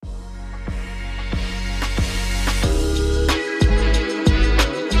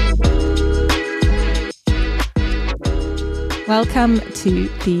Welcome to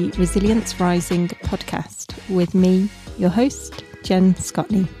the Resilience Rising podcast with me, your host, Jen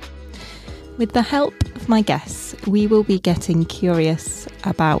Scotney. With the help of my guests, we will be getting curious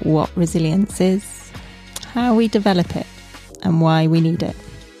about what resilience is, how we develop it, and why we need it.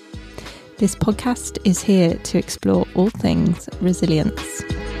 This podcast is here to explore all things resilience.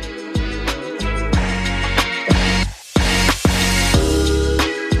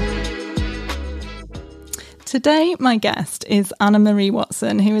 Today, my guest is Anna-Marie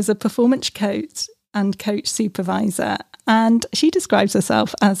Watson, who is a performance coach and coach supervisor, and she describes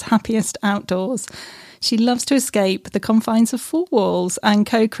herself as happiest outdoors. She loves to escape the confines of four walls and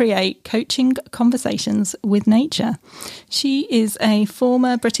co-create coaching conversations with nature. She is a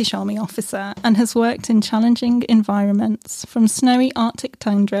former British Army officer and has worked in challenging environments, from snowy Arctic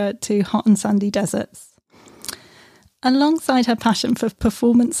tundra to hot and sandy deserts. Alongside her passion for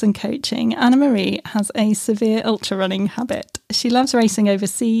performance and coaching, Anna-Marie has a severe ultra running habit. She loves racing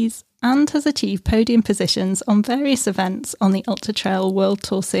overseas and has achieved podium positions on various events on the Ultra Trail World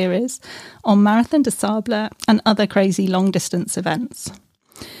Tour Series, on Marathon des Sables and other crazy long distance events.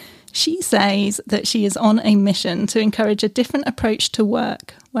 She says that she is on a mission to encourage a different approach to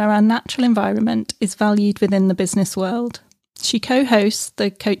work, where our natural environment is valued within the business world. She co-hosts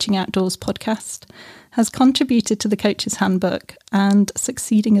the Coaching Outdoors podcast, has contributed to the Coach's Handbook and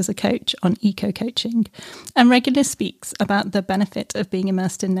Succeeding as a Coach on eco-coaching, and regularly speaks about the benefit of being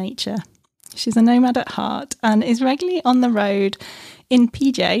immersed in nature. She's a nomad at heart and is regularly on the road in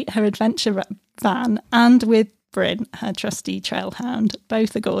PJ, her adventure van, and with Bryn, her trusty trailhound.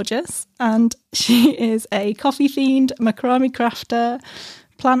 Both are gorgeous, and she is a coffee fiend, macrame crafter,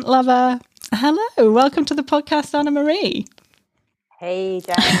 plant lover. Hello, welcome to the podcast, Anna-Marie. Hey,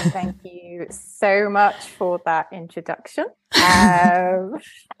 Jen, thank you so much for that introduction.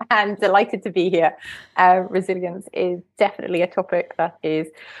 And delighted to be here. Resilience is definitely a topic that is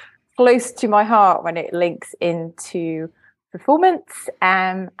close to my heart when it links into performance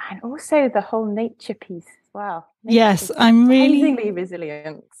and also the whole nature piece as well. Nature yes, I'm really amazingly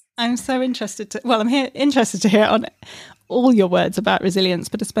resilient. I'm so interested interested to hear on all your words about resilience,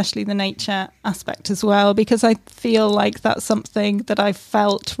 but especially the nature aspect as well, because I feel like that's something that I've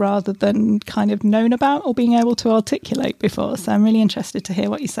felt rather than kind of known about or being able to articulate before. So I'm really interested to hear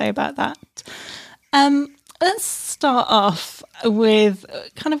what you say about that. Let's start off with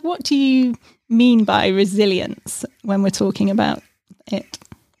kind of, what do you mean by resilience when we're talking about it?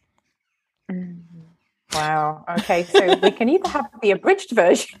 Wow. Okay. So we can either have the abridged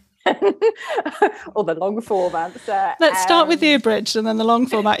version or the long form answer. Let's start with the abridged, and then the long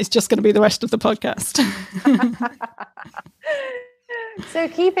format is just going to be the rest of the podcast. So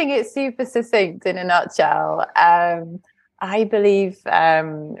keeping it super succinct in a nutshell, I believe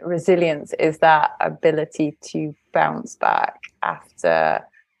resilience is that ability to bounce back after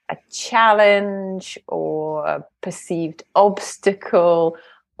a challenge or a perceived obstacle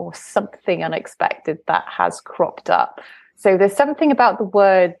or something unexpected that has cropped up. So there's something about the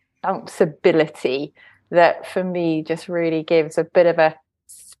word bounceability that for me just really gives a bit of a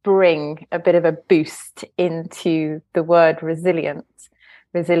spring, a bit of a boost into the word resilience.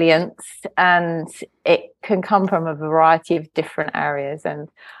 And it can come from a variety of different areas. And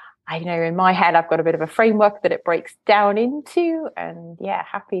I know in my head, I've got a bit of a framework that it breaks down into, and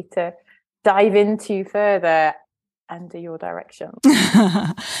happy to dive into further under your direction.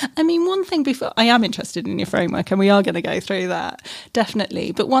 I mean, one thing before, I am interested in your framework, and we are going to go through that,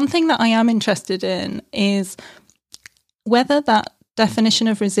 definitely. But one thing that I am interested in is whether that definition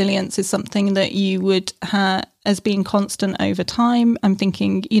of resilience is something that you would have as being constant over time. I'm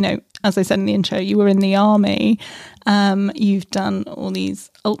thinking, as I said in the intro, you were in the army, you've done all these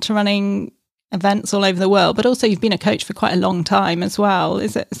ultra running events all over the world, but also you've been a coach for quite a long time as well.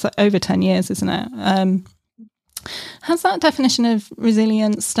 It's like over 10 years, isn't it? Has that definition of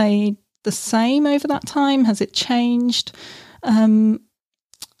resilience stayed the same over that time? Has it changed? I'm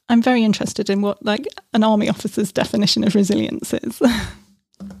very interested in what an army officer's definition of resilience is.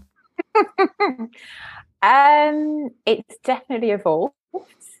 It's definitely evolved.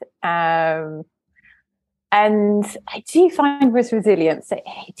 And I do find with resilience,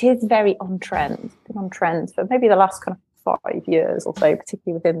 it is very on trend. It's been on trend for maybe the last kind of 5 years or so,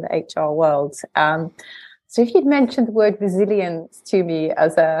 particularly within the HR world. So if you'd mentioned the word resilience to me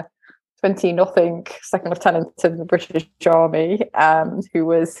as a 20-nothing second lieutenant in the British Army, who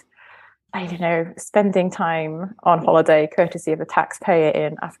was, spending time on holiday courtesy of a taxpayer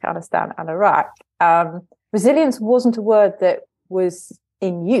in Afghanistan and Iraq, resilience wasn't a word that was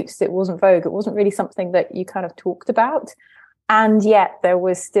in use. It wasn't vogue. It wasn't really something that you kind of talked about. And yet there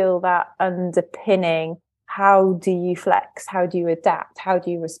was still that underpinning how do you flex? How do you adapt? How do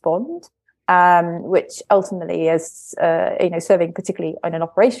you respond? Which ultimately is, serving particularly in an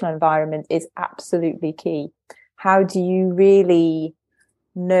operational environment is absolutely key. How do you really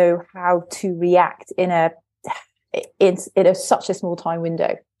know how to react in such a small time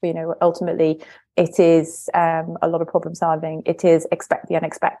window? Ultimately it is a lot of problem solving. It is expect the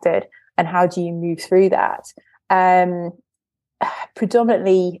unexpected. And how do you move through that?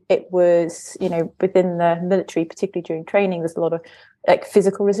 Predominantly it was, within the military, particularly during training, there's a lot of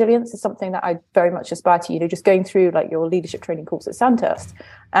physical resilience is something that I very much aspire to, just going through your leadership training course at Sandhurst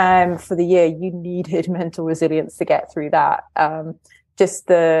for the year, you needed mental resilience to get through that.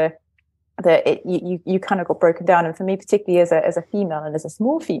 You kind of got broken down. And for me, particularly as a female and as a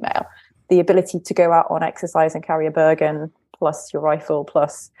small female, the ability to go out on exercise and carry a Bergen plus your rifle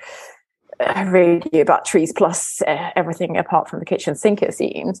plus radio batteries plus everything apart from the kitchen sink, it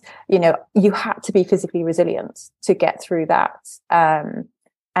seems, you had to be physically resilient to get through that. And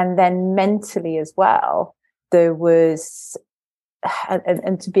then mentally as well, there was,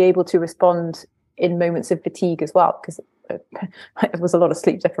 and to be able to respond in moments of fatigue as well, because there was a lot of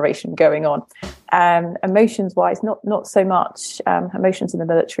sleep deprivation going on. Emotions wise, not so much. Emotions in the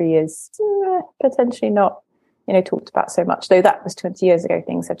military is potentially not talked about so much, though that was 20 years ago.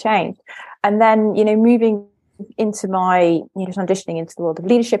 Things have changed. And then moving into my transitioning into the world of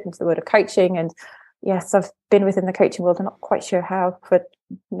leadership, into the world of coaching, and yes, I've been within the coaching world. I'm not quite sure how for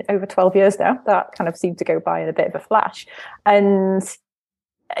over 12 years now. That kind of seemed to go by in a bit of a flash. And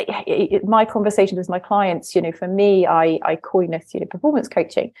my conversations with my clients, for me, I coin it, performance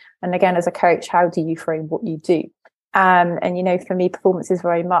coaching. And again, as a coach, how do you frame what you do? And for me, performance is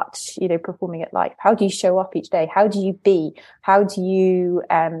very much, performing at life. How do you show up each day? How do you be? How do you,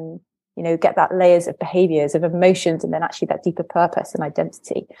 get that layers of behaviors, of emotions, and then actually that deeper purpose and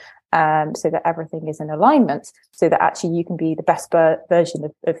identity, so that everything is in alignment, so that actually you can be the best version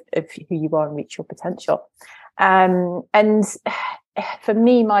of who you are and reach your potential. And for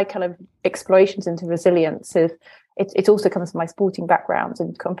me, my kind of explorations into resilience, it also comes from my sporting background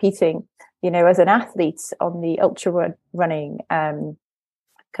and competing, as an athlete on the ultra running kind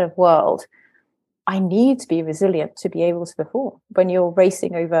of world. I need to be resilient to be able to perform. When you're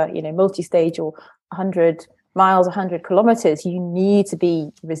racing over, multi-stage or 100 miles, 100 kilometers, you need to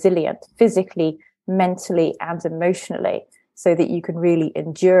be resilient physically, mentally, and emotionally, so that you can really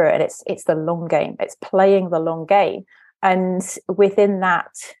endure it. It's the long game. It's playing the long game. And within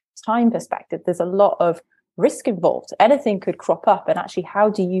that time perspective, there's a lot of risk involved. Anything could crop up. And actually, how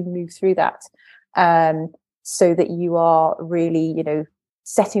do you move through that so that you are really,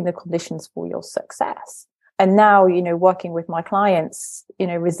 setting the conditions for your success? And now, working with my clients,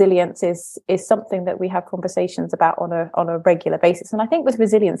 resilience is something that we have conversations about on a regular basis. And I think with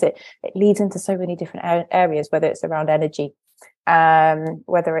resilience, it leads into so many different areas, whether it's around energy,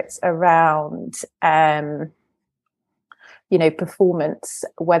 whether it's around performance,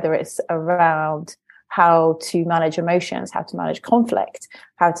 whether it's around how to manage emotions, how to manage conflict,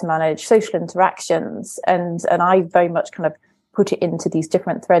 how to manage social interactions. And I very much kind of put it into these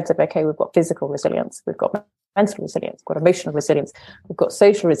different threads of, okay, we've got physical resilience, we've got mental resilience, we've got emotional resilience, we've got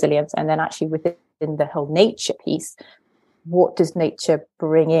social resilience. And then actually within the whole nature piece, what does nature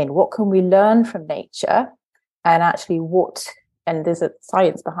bring in? What can we learn from nature? And actually and there's a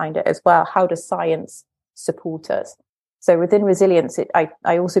science behind it as well. How does science support us? So within resilience,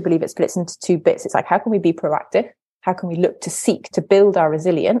 I also believe it splits into two bits. It's like, how can we be proactive? How can we look to seek to build our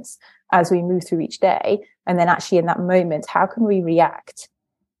resilience as we move through each day? And then actually in that moment, how can we react?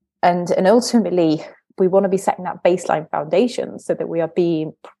 And ultimately, we want to be setting that baseline foundation so that we are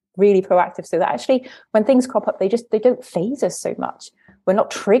being really proactive, so that actually when things crop up, they don't phase us so much. We're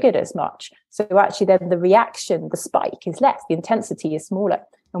not triggered as much. So actually then the reaction, the spike is less, the intensity is smaller,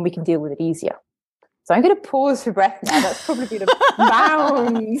 and we can deal with it easier. So I'm going to pause for breath now. That's probably been a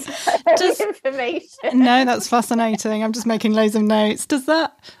bounds of information. No, that's fascinating. I'm just making loads of notes. Does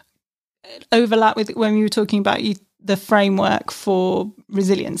that overlap with when we were talking about the framework for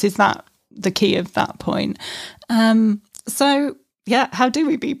resilience? Is that the key of that point? So, yeah, how do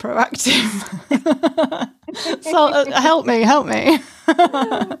we be proactive? So help me.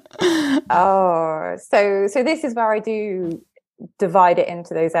 So this is where I do divide it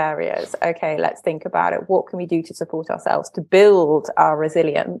into those areas. Okay, let's think about it. What can we do to support ourselves, to build our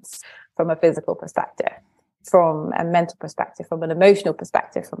resilience from a physical perspective, from a mental perspective, from an emotional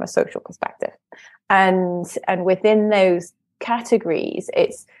perspective, from a social perspective? And within those categories,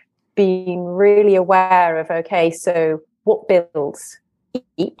 it's being really aware of, okay, so what builds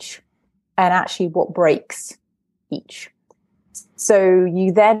each and actually what breaks each. So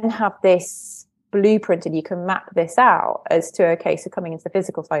you then have this blueprint and you can map this out as to, okay, so coming into the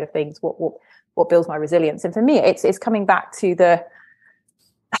physical side of things, what builds my resilience? And for me, it's coming back to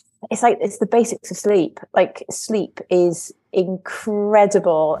it's the basics of sleep. Like, sleep is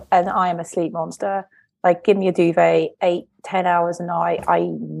incredible, and I am a sleep monster. Like, give me a duvet 8-10 hours a night.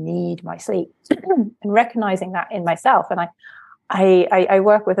 I need my sleep. And recognizing that in myself. And I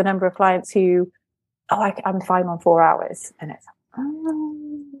work with a number of clients who, I'm fine on 4 hours, and it's a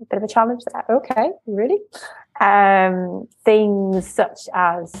bit of a challenge there. Okay, really? Things such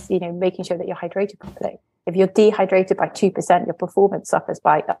as, making sure that you're hydrated properly. If you're dehydrated by 2%, your performance suffers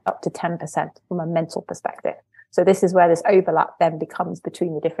by up to 10% from a mental perspective. So this is where this overlap then becomes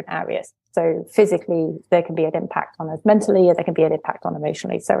between the different areas. So physically, there can be an impact on us mentally, or there can be an impact on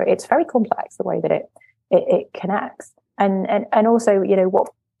emotionally. So it's very complex the way that it connects. And also, what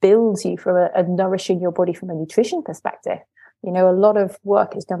builds you from a nourishing your body from a nutrition perspective. A lot of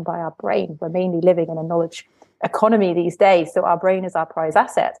work is done by our brain. We're mainly living in a knowledge economy these days. So our brain is our prize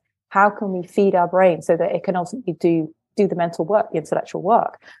asset. How can we feed our brain so that it can ultimately do the mental work, the intellectual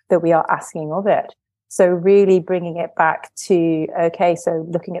work that we are asking of it? So really bringing it back to, okay, so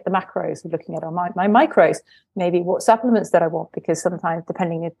looking at the macros, looking at my micros, maybe what supplements that I want, because sometimes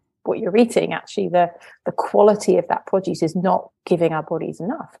depending on what you're eating, actually the quality of that produce is not giving our bodies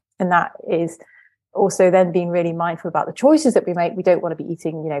enough. And that is also then being really mindful about the choices that we make. We don't want to be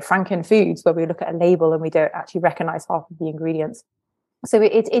eating, Franken foods where we look at a label and we don't actually recognize half of the ingredients. So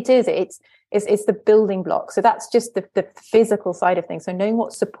it's the building block. So that's just the physical side of things. So knowing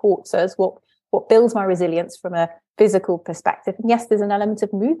what supports us, what builds my resilience from a physical perspective. And yes, there's an element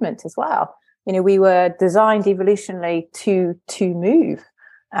of movement as well. We were designed evolutionarily to move.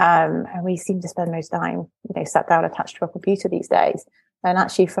 And we seem to spend most time, sat down attached to a computer these days. And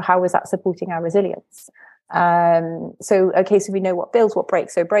actually, for how is that supporting our resilience? So we know what builds, what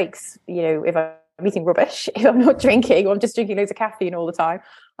breaks. So breaks, if I'm eating rubbish, if I'm not drinking, or I'm just drinking loads of caffeine all the time,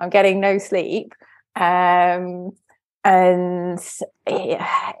 I'm getting no sleep. It's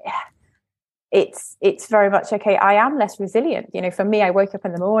very much, okay, I am less resilient. For me, I wake up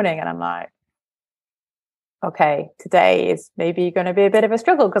in the morning and I'm like, okay, today is maybe going to be a bit of a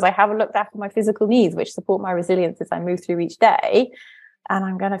struggle because I haven't looked after my physical needs, which support my resilience as I move through each day. And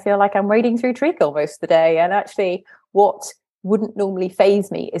I'm going to feel like I'm wading through treacle most of the day. And actually, what wouldn't normally faze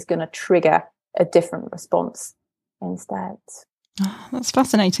me is going to trigger a different response instead. Oh, that's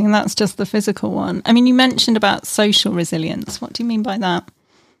fascinating. And that's just the physical one. I mean, you mentioned about social resilience. What do you mean by that?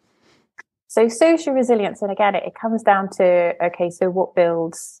 So social resilience, and again, it comes down to, okay, so what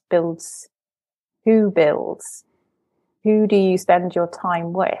builds, who builds, who do you spend your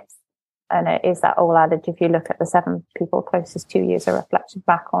time with? And it is that old adage, if you look at the 7 people closest to you, is a reflection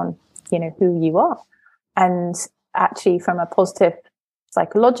back on, who you are. And actually from a positive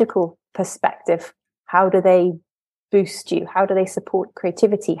psychological perspective, how do they boost you? How do they support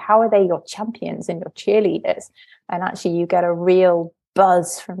creativity? How are they your champions and your cheerleaders? And actually you get a real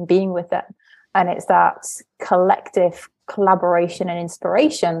buzz from being with them. And it's that collective collaboration and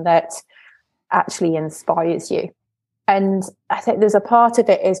inspiration that actually inspires you. And I think there's a part of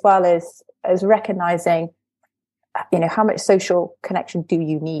it as well as recognizing, how much social connection do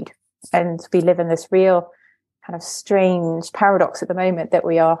you need? And we live in this real kind of strange paradox at the moment that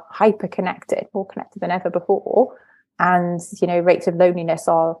we are hyper connected, more connected than ever before. And, rates of loneliness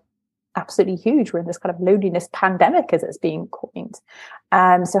are absolutely huge. We're in this kind of loneliness pandemic, as it's being coined.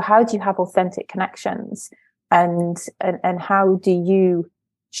 So how do you have authentic connections? And how do you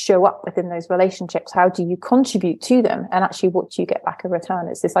show up within those relationships? How do you contribute to them? And actually, what do you get back in return?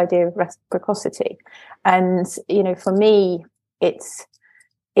 It's this idea of reciprocity. And, for me, it's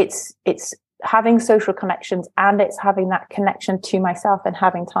having social connections, and it's having that connection to myself and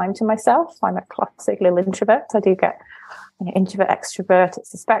having time to myself. I'm a classic little introvert. I do get introvert, extrovert.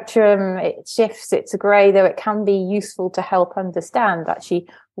 It's a spectrum. It shifts. It's a grey, though it can be useful to help understand actually,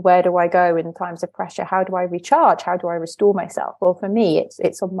 where do I go in times of pressure? How do I recharge? How do I restore myself? Well, for me,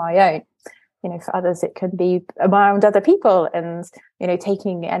 it's on my own. For others, it can be around other people and,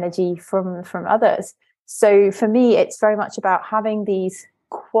 taking energy from others. So for me, it's very much about having these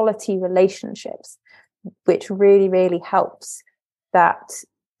quality relationships, which really, really helps that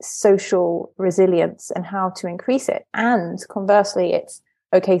social resilience and how to increase it. And conversely, it's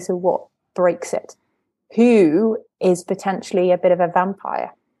okay, so what breaks it? Who is potentially a bit of a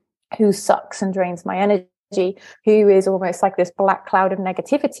vampire? Who sucks and drains my energy? Who is almost like this black cloud of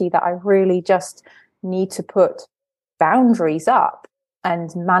negativity that I really just need to put boundaries up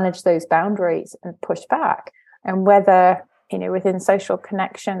and manage those boundaries and push back? And whether, within social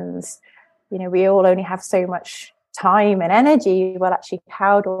connections, we all only have so much time and energy, well, actually,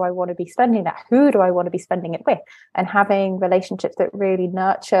 how do I want to be spending that? Who do I want to be spending it with? And having relationships that really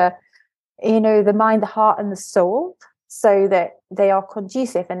nurture, the mind, the heart, and the soul, so that they are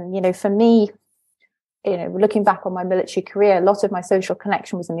conducive. And, for me, looking back on my military career, a lot of my social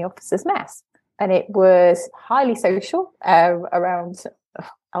connection was in the officers' mess. And it was highly social, around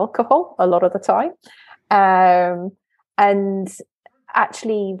alcohol a lot of the time. And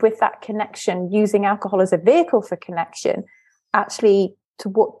actually, with that connection, using alcohol as a vehicle for connection, actually, to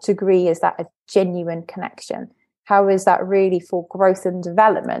what degree is that a genuine connection? How is that really for growth and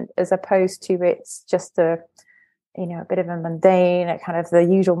development, as opposed to it's just a bit of a mundane, a kind of the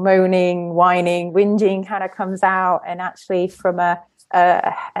usual moaning, whining, whinging kind of comes out. And actually from and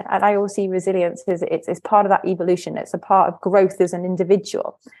I always see resilience as it's part of that evolution. It's a part of growth as an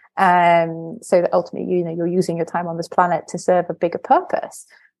individual. So that ultimately, you're using your time on this planet to serve a bigger purpose.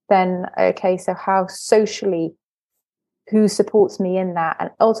 Then, okay, so how socially, who supports me in that? And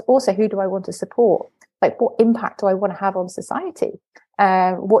also, who do I want to support? Like, what impact do I want to have on society?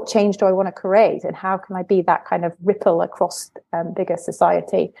 What change do I want to create? And how can I be that kind of ripple across bigger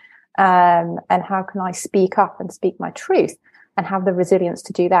society? And how can I speak up and speak my truth and have the resilience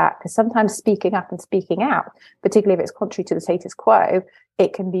to do that? Because sometimes speaking up and speaking out, particularly if it's contrary to the status quo,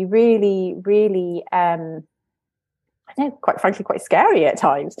 it can be really, really, quite frankly, quite scary at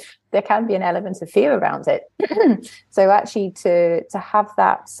times. There can be an element of fear around it. So actually to have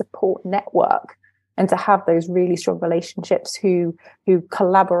that support network and to have those really strong relationships who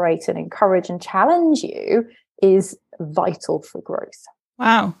collaborate and encourage and challenge you is vital for growth.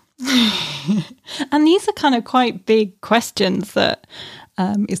 Wow. And these are kind of quite big questions that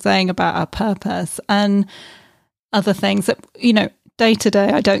you're saying about our purpose and other things that, day to day,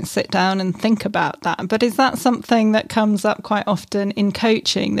 I don't sit down and think about that. But is that something that comes up quite often in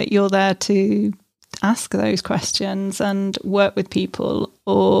coaching, that you're there to ask those questions and work with people?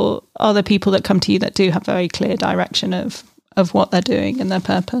 Or are there people that come to you that do have very clear direction of what they're doing and their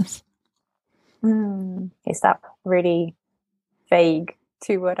purpose? Is that really vague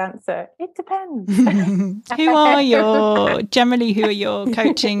two-word answer? It depends. Who are your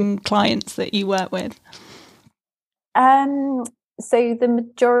coaching clients that you work with? So the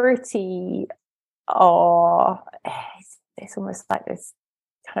majority are, it's almost like this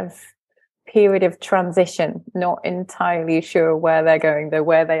kind of period of transition, not entirely sure where they're going, though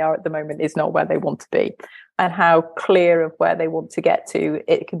where they are at the moment is not where they want to be, and how clear of where they want to get to,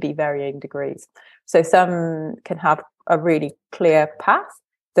 it can be varying degrees. So some can have a really clear path,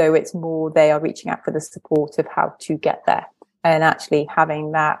 though it's more they are reaching out for the support of how to get there. And actually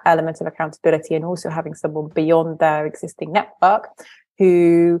having that element of accountability, and also having someone beyond their existing network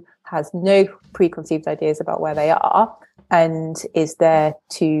who has no preconceived ideas about where they are and is there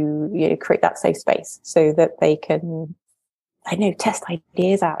to create that safe space so that they can, test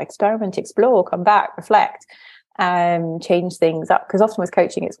ideas out, experiment, explore, come back, reflect, change things up. Because often with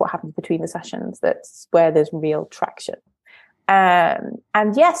coaching, it's what happens between the sessions that's where there's real traction.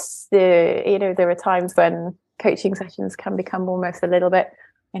 And yes, there are times when coaching sessions can become almost a little bit,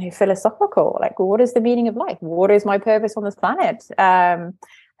 philosophical. Like, well, what is the meaning of life? What is my purpose on this planet?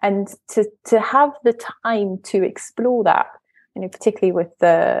 And to have the time to explore that, particularly with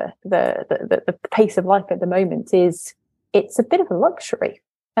the pace of life at the moment, it's a bit of a luxury.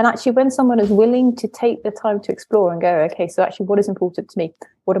 And actually, when someone is willing to take the time to explore and go, okay, so actually, what is important to me?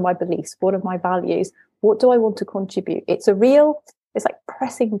 What are my beliefs? What are my values? What do I want to contribute? It's like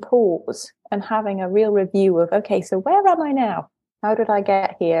pressing pause and having a real review of, okay, so where am I now? How did I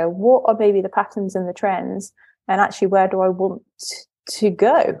get here? What are maybe the patterns and the trends? And actually, where do I want to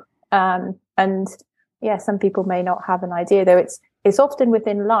go? And yeah, some people may not have an idea, though it's often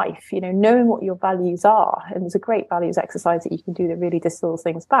within life, knowing what your values are. And there's a great values exercise that you can do that really distills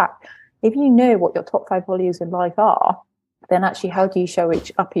things back. If you know what your top 5 values in life are, then actually how do you show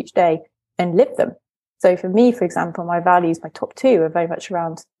up each day and live them? So for me, for example, my values, my top 2 are very much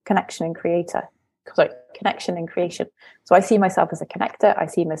around connection and connection and creation. So I see myself as a connector. I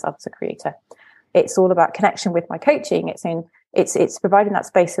see myself as a creator. It's all about connection with my coaching. It's providing that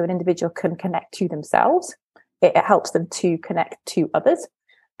space so an individual can connect to themselves. It helps them to connect to others.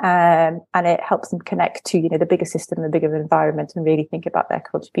 And it helps them connect to, the bigger system, the bigger environment, and really think about their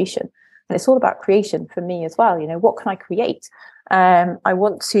contribution. And it's all about creation for me as well. What can I create? I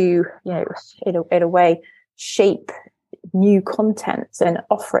want to, in a way, shape new content and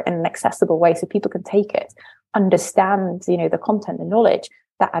offer it in an accessible way so people can take it, understand, the content and knowledge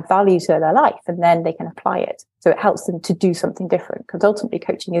that add value to their life, and then they can apply it. So it helps them to do something different, because ultimately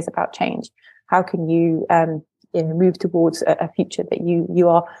coaching is about change. How can you, move towards a future that you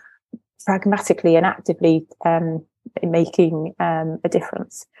are pragmatically and actively making a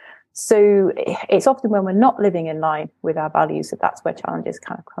difference. So it's often when we're not living in line with our values that's where challenges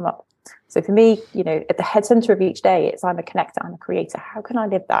kind of come up. So for me, at the head center of each day, it's I'm a connector, I'm a creator. How can I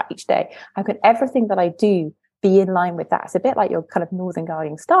live that each day? How can everything that I do be in line with that? It's a bit like your kind of northern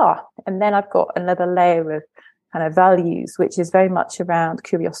guiding star. And then I've got another layer of kind of values, which is very much around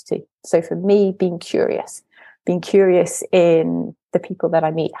curiosity. So for me, being curious in the people that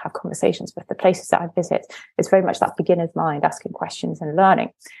I meet, have conversations with, the places that I visit, it's very much that beginner's mind, asking questions and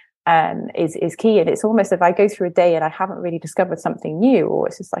learning. Is key. And it's almost if I go through a day and I haven't really discovered something new, or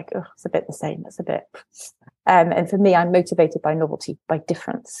it's just like, oh, it's a bit the same, it's a bit. And for me, I'm motivated by novelty, by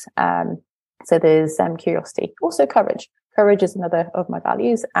difference. So there's curiosity, also courage. Courage is another of my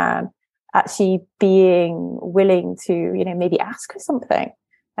values. Actually being willing to, maybe ask for something.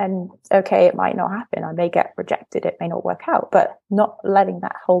 And okay, it might not happen. I may get rejected. It may not work out, but not letting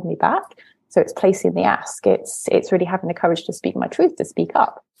that hold me back. So it's placing the ask. It's really having the courage to speak my truth, to speak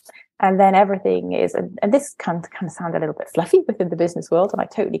up. And then everything is, and this can kind of sound a little bit fluffy within the business world, and I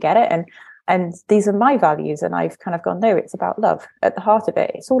totally get it. And these are my values, and I've kind of gone, no, it's about love. At the heart of it,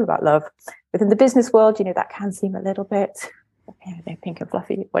 it's all about love. Within the business world, that can seem a little bit, pink and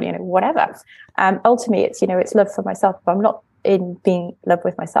fluffy, whatever. Ultimately, it's love for myself. If I'm not in being love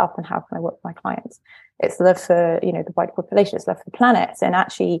with myself, then how can I work with my clients? It's love for, the wider population. It's love for the planet. And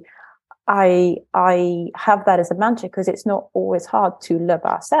actually, I have that as a mantra because it's not always hard to love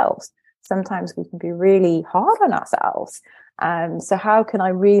ourselves. Sometimes we can be really hard on ourselves. So how can I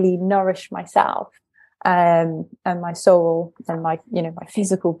really nourish myself and my soul and my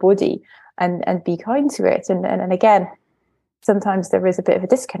physical body and be kind to it? And again, sometimes there is a bit of a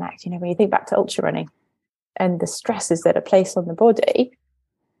disconnect, when you think back to ultra running and the stresses that are placed on the body.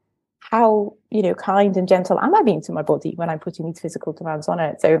 How, kind and gentle am I being to my body when I'm putting these physical demands on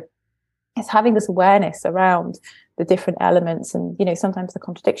it? So it's having this awareness around the different elements and, sometimes the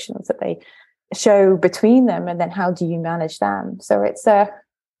contradictions that they show between them, and then how do you manage them? So it's a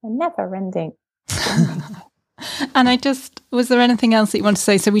never ending. And was there anything else that you want to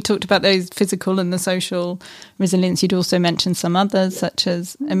say? So we talked about those physical and the social resilience. You'd also mentioned some others, such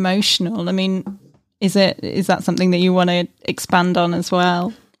as emotional. I mean, is that something that you want to expand on as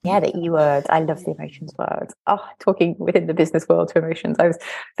well? Yeah, the E word. I love the emotions word. Oh, talking within the business world to emotions. I was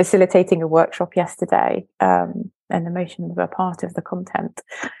facilitating a workshop yesterday, and emotions were part of the content.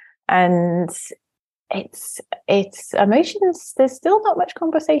 And it's emotions. There's still not much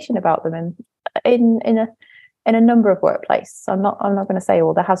conversation about them, and in a number of workplaces. I'm not going to say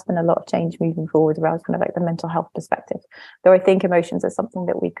all. There has been a lot of change moving forward around kind of like the mental health perspective. Though I think emotions are something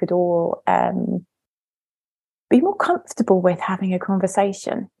that we could all be more comfortable with having a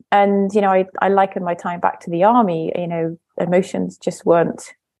conversation. And, I liken my time back to the army, emotions just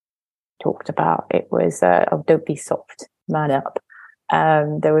weren't talked about. It was, don't be soft, man up.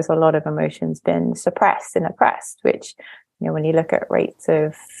 There was a lot of emotions being suppressed and oppressed, which, when you look at rates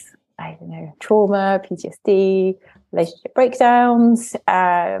of, trauma, PTSD, relationship breakdowns,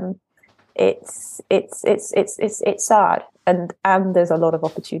 it's sad. And there's a lot of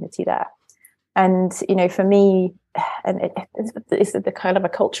opportunity there. And, for me, and it's the kind of a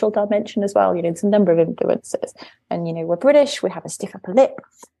cultural dimension as well. There's a number of influences. And, we're British, we have a stiff upper lip.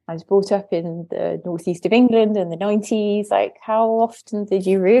 I was brought up in the northeast of England in the 90s. Like, how often did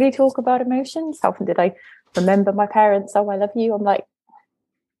you really talk about emotions? How often did I remember my parents? Oh, I love you. I'm like,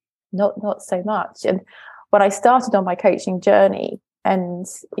 not so much. And when I started on my coaching journey, and,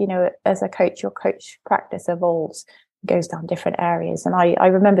 as a coach, your coach practice evolves, goes down different areas. And I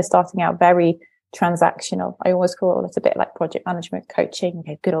remember starting out very transactional. I always call it a bit like project management coaching,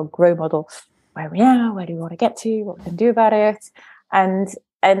 good old grow model. Where are we now? Where do we want to get to? What we can do about it? And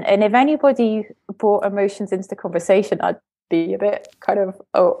if anybody brought emotions into the conversation, I'd be a bit kind of,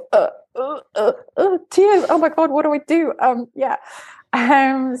 tears. Oh my God, what do I do?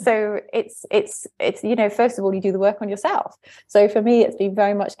 So it's first of all, you do the work on yourself. So for me, it's been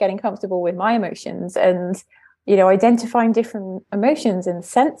very much getting comfortable with my emotions and, identifying different emotions and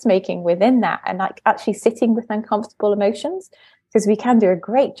sense making within that, and like actually sitting with uncomfortable emotions, because we can do a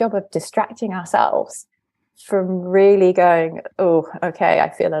great job of distracting ourselves from really going, oh, okay, I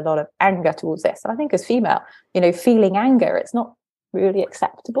feel a lot of anger towards this. And I think as female, feeling anger, it's not really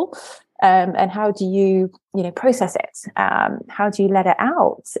acceptable. And how do you, process it? How do you let it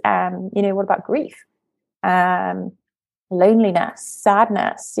out? What about grief? Loneliness,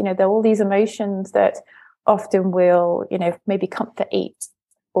 sadness, there are all these emotions that often will, maybe comfort eat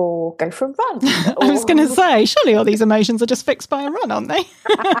or go for a run. I was going to say, surely all these emotions are just fixed by a run, aren't they?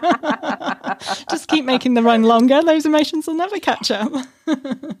 Just keep making the run longer. Those emotions will never catch up.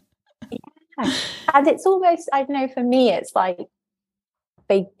 And it's almost, I don't know, for me, it's like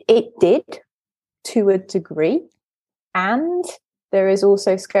it did to a degree. And there is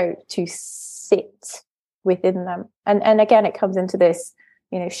also scope to sit within them. And again, it comes into this,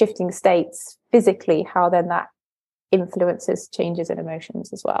 shifting states physically, how then that influences changes in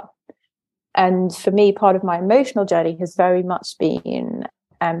emotions as well. And for me, part of my emotional journey has very much been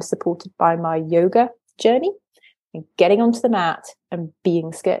supported by my yoga journey, and getting onto the mat and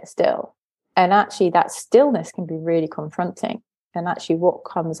being still. And actually that stillness can be really confronting. And actually what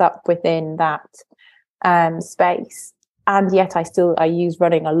comes up within that space. And yet I use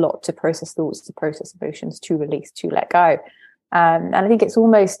running a lot to process thoughts, to process emotions, to release, to let go. And I think it's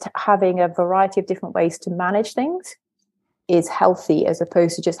almost having a variety of different ways to manage things is healthy, as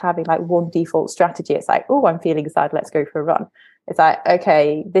opposed to just having like one default strategy. It's like, oh, I'm feeling sad, let's go for a run. It's like,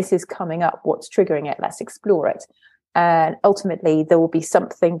 okay, this is coming up, what's triggering it, let's explore it. And ultimately there will be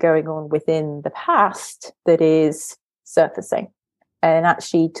something going on within the past that is surfacing. And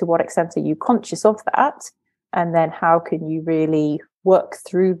actually, to what extent are you conscious of that? And then how can you really work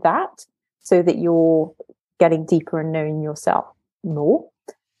through that so that you're getting deeper and knowing yourself more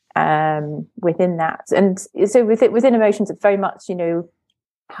within that? And so within emotions, it's very much,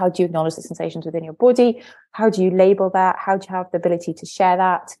 how do you acknowledge the sensations within your body? How do you label that? How do you have the ability to share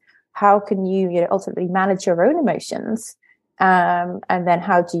that? How can you, ultimately manage your own emotions? And then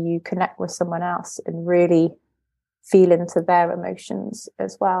how do you connect with someone else and really feel into their emotions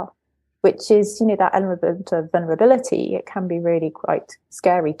as well? Which is, that element of vulnerability. It can be really quite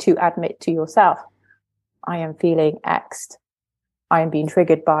scary to admit to yourself, I am feeling X. I am being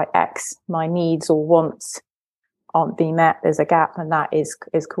triggered by X. My needs or wants aren't being met. There's a gap, and that is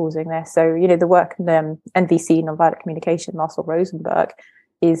causing this. So, the work in NVC, nonviolent communication, Marcel Rosenberg,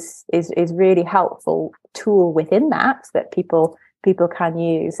 is really helpful tool within that people can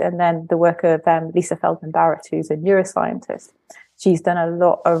use. And then the work of Lisa Feldman Barrett, who's a neuroscientist, she's done a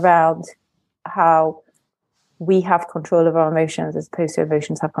lot around how we have control of our emotions as opposed to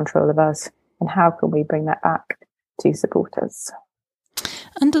emotions have control of us, and how can we bring that back to support us.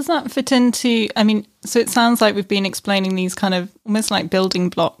 And does that fit into, so it sounds like we've been explaining these kind of almost like building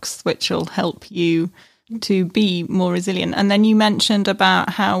blocks which will help you to be more resilient. And then you mentioned about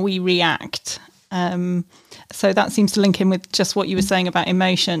how we react. So that seems to link in with just what you were saying about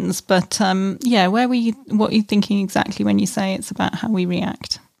emotions. But what are you thinking exactly when you say it's about how we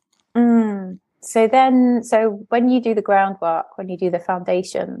react? So when you do the groundwork, when you do the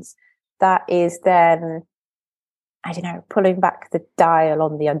foundations, that is then, I don't know, pulling back the dial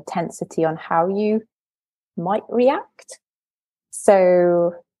on the intensity on how you might react.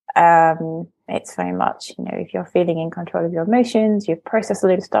 So it's very much, if you're feeling in control of your emotions, you've processed a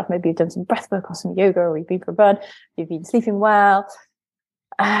load of stuff, maybe you've done some breath work or some yoga, or you've been for a run, you've been sleeping well,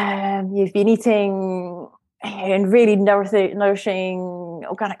 you've been eating and really nourishing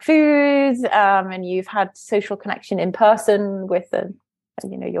organic foods, and you've had social connection in person with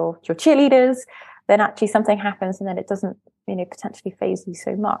your cheerleaders, then actually something happens and then it doesn't potentially phase you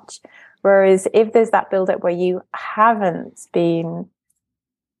so much. Whereas if there's that build up where you haven't been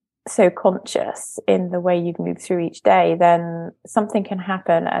so conscious in the way you've moved through each day, then something can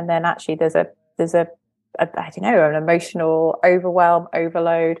happen, and then actually there's a I don't know, an emotional overwhelm,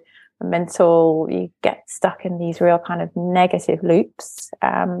 overload, mental, you get stuck in these real kind of negative loops,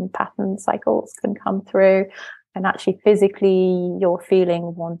 pattern cycles can come through, and actually physically you're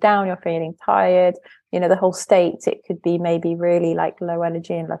feeling worn down, you're feeling tired, the whole state, it could be maybe really like low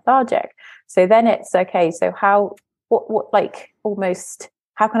energy and lethargic. So then it's okay, so what like almost,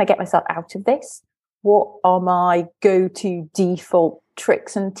 how can I get myself out of this? What are my go-to default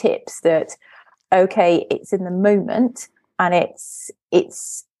tricks and tips that, okay, it's in the moment and it's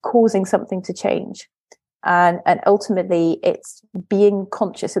causing something to change. And ultimately it's being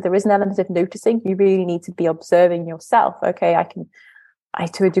conscious. So there is an element of noticing. You really need to be observing yourself. Okay, I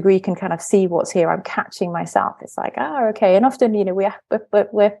to a degree can kind of see what's here. I'm catching myself. It's like, okay. And often,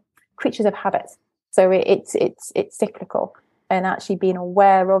 we're creatures of habit. So it's cyclical. And actually being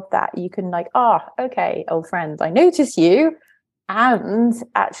aware of that, you can like, okay, old friend, I notice you. And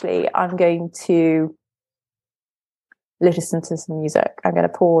actually I'm going to listen to some music. I'm going to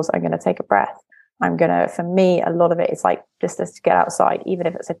pause. I'm going to take a breath. For me, a lot of it is like just to get outside, even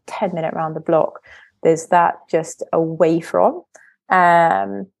if it's a 10-minute round the block, there's that just away from,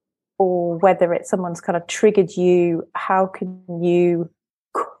 or whether it's someone's kind of triggered you, how can you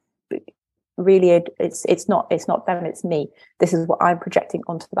really, it's not them, it's me. This is what I'm projecting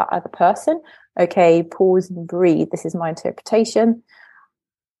onto that other person. Okay, pause and breathe. This is my interpretation.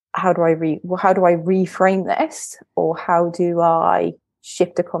 How do I reframe this? Or how do I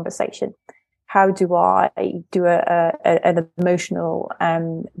shift a conversation? how do I do an emotional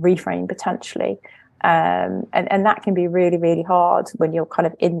reframe potentially? And that can be really, really hard when you're kind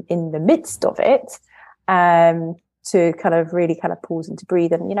of in the midst of it, to kind of really kind of pause and to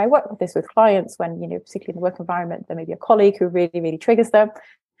breathe. And, work with this with clients when, particularly in the work environment, there may be a colleague who really, really triggers them.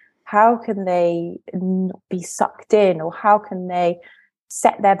 How can they not be sucked in, or how can they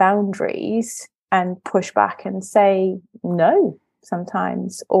set their boundaries and push back and say no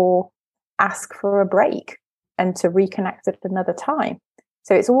sometimes, or ask for a break and to reconnect at another time?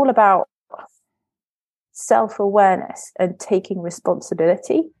 So it's all about self-awareness and taking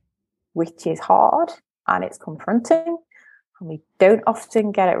responsibility, which is hard and it's confronting, and we don't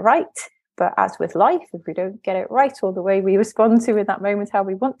often get it right. But as with life, if we don't get it right, or the way we respond to in that moment how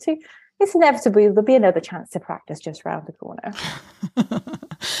we want to, it's inevitable there'll be another chance to practice just around the corner.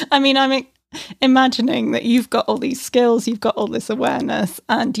 I mean, I'm imagining that you've got all these skills, you've got all this awareness,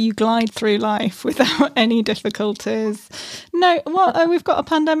 and you glide through life without any difficulties. No, what? We've got a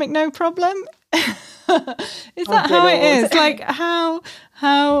pandemic, no problem. Is that how it is? Like how?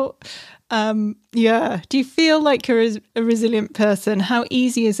 Do you feel like you're a resilient person? How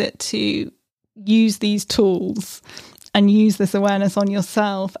easy is it to use these tools and use this awareness on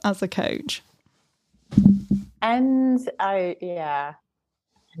yourself as a coach? And the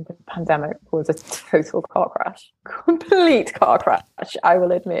pandemic was a total car crash, complete car crash, I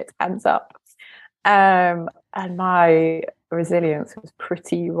will admit, hands up. And my resilience was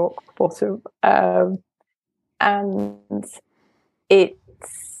pretty rock bottom. And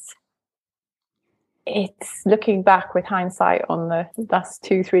it's looking back with hindsight on the last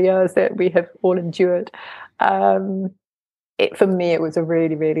 2-3 years that we have all endured. For me, it was a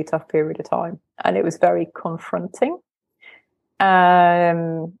really, really tough period of time, and it was very confronting.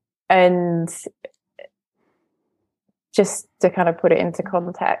 And just to kind of put it into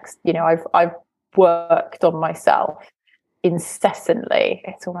context, I've worked on myself incessantly.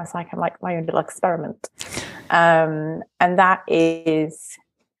 It's almost like I'm like my own little experiment. And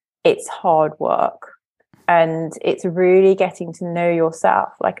it's hard work, and it's really getting to know yourself,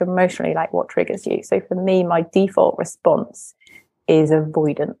 like emotionally, like what triggers you. So for me, my default response is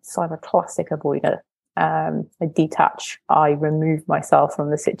avoidance. I'm a classic avoider. I detach, I remove myself from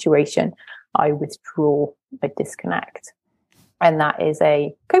the situation, I withdraw, I disconnect. And that is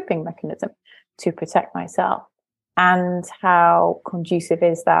a coping mechanism to protect myself. And how conducive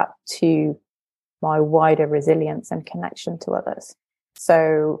is that to my wider resilience and connection to others?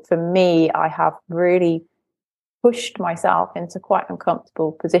 So for me, I have really pushed myself into quite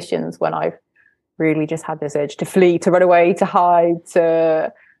uncomfortable positions when I've really just had this urge to flee, to run away, to hide,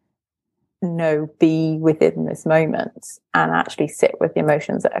 to be within this moment and actually sit with the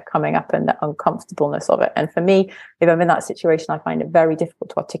emotions that are coming up and the uncomfortableness of it. And for me, if I'm in that situation, I find it very difficult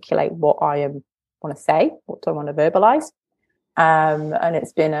to articulate what I want to say, what do I want to verbalize. And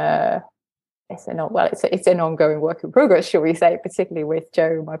it's been it's an ongoing work in progress, shall we say, particularly with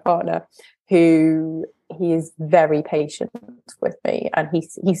Joe, my partner, who he is very patient with me, and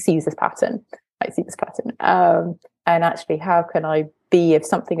he sees this pattern. I see this pattern. And actually, how can I be if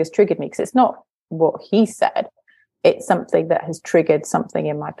something has triggered me? Because it's not what he said, it's something that has triggered something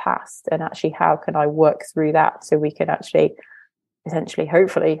in my past. And actually, how can I work through that so we can actually essentially,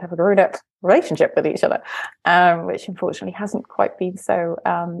 hopefully, have a grown-up relationship with each other, which unfortunately hasn't quite been so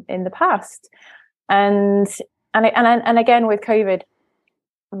in the past. And again with COVID,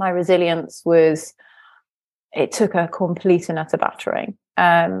 my resilience it took a complete and utter battering.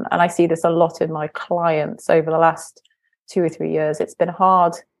 And I see this a lot in my clients over the last 2 or 3 years. It's been a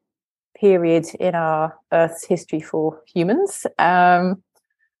hard period in our Earth's history for humans.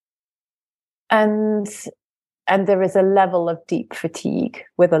 And there is a level of deep fatigue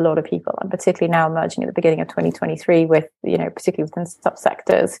with a lot of people, and particularly now emerging at the beginning of 2023 with, particularly within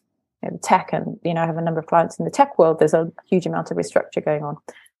subsectors, tech, and, I have a number of clients in the tech world. There's a huge amount of restructure going on.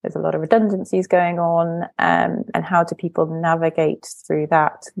 There's a lot of redundancies going on, and how do people navigate through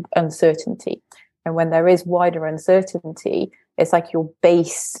that uncertainty? And when there is wider uncertainty, it's like your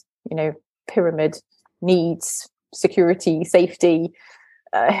base, pyramid needs, security, safety,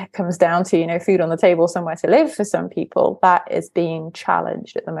 comes down to, food on the table, somewhere to live for some people. That is being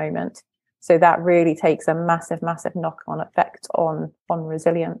challenged at the moment. So that really takes a massive, massive knock-on effect on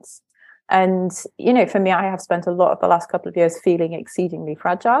resilience. And, for me, I have spent a lot of the last couple of years feeling exceedingly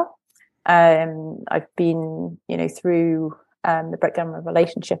fragile. I've been, through the breakdown of a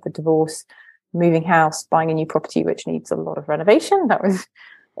relationship, a divorce, moving house, buying a new property, which needs a lot of renovation. That was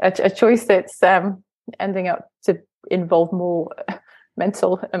a choice that's ending up to involve more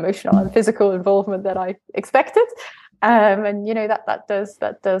mental, emotional, and physical involvement than I expected. And,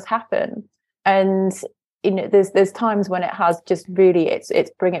 that does happen. And there's times when it has just really, it's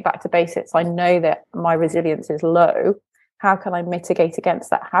bring it back to basics. I know that my resilience is low. How can I mitigate against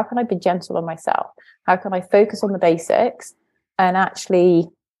that? How can I be gentle on myself? How can I focus on the basics and actually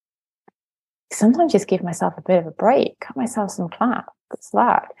sometimes just give myself a bit of a break, cut myself some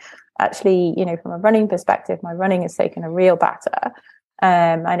slack. Actually, from a running perspective, my running has taken a real batter.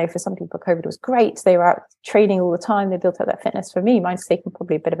 I know for some people, COVID was great. They were out training all the time. They built up their fitness. For me, mine's taken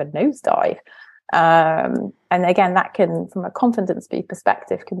probably a bit of a nosedive. And again, that can, from a confidence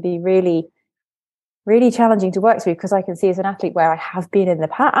perspective, can be really, really challenging to work through, because I can see as an athlete where I have been in the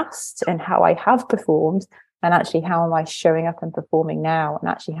past and how I have performed, and actually how am I showing up and performing now, and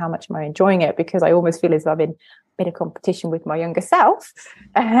actually how much am I enjoying it, because I almost feel as though I'm in a bit of competition with my younger self,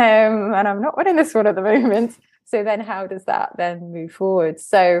 and I'm not winning this one at the moment. So then how does that then move forward?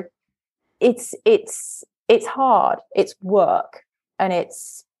 So it's hard, it's work, and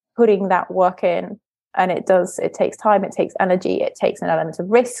it's putting that work in. And it takes time, it takes energy, it takes an element of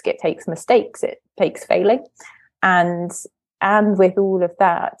risk, it takes mistakes, it takes failing. And with all of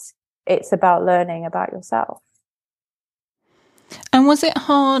that, it's about learning about yourself. And was it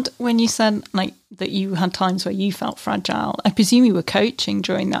hard when you said that you had times where you felt fragile? I presume you were coaching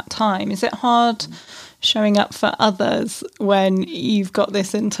during that time. Is it hard showing up for others when you've got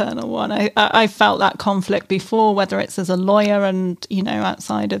this internal one? I felt that conflict before, whether it's as a lawyer and,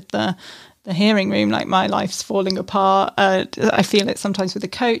 outside of the hearing room, like my life's falling apart. I feel it sometimes with a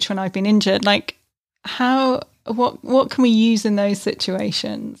coach when I've been injured. What can we use in those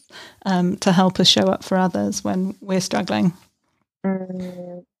situations to help us show up for others when we're struggling?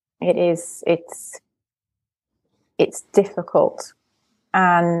 It's difficult,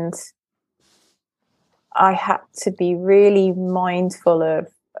 and I had to be really mindful of,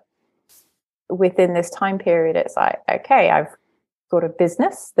 within this time period, it's like, okay, I've got a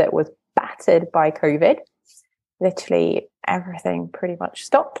business that was battered by COVID. Literally everything pretty much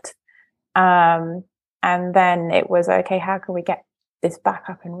stopped. And then it was, okay, how can we get this back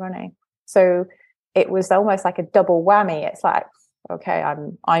up and running? So it was almost like a double whammy. It's like, okay,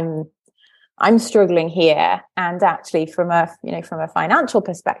 I'm struggling here. And actually from a financial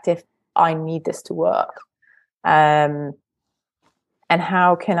perspective, I need this to work. And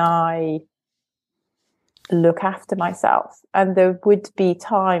how can I look after myself? And there would be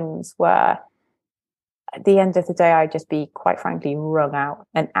times where at the end of the day, I'd just be, quite frankly, wrung out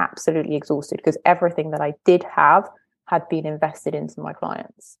and absolutely exhausted, because everything that I did have had been invested into my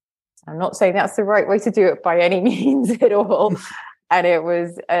clients. I'm not saying that's the right way to do it by any means at all. And it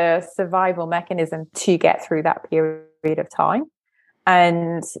was a survival mechanism to get through that period of time.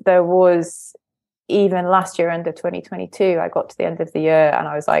 And there was, even last year, end of 2022, I got to the end of the year and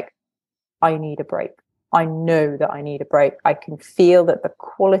I was like, I need a break. I know that I need a break. I can feel that the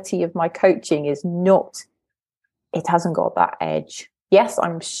quality of my coaching is not, it hasn't got that edge. Yes,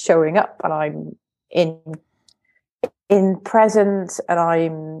 I'm showing up and I'm in present, and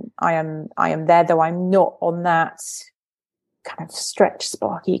I am there, though I'm not on that kind of stretch,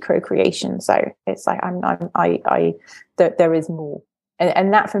 sparky co-creation. So it's like there is more.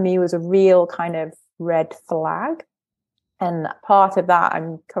 And that for me was a real kind of red flag. And part of that,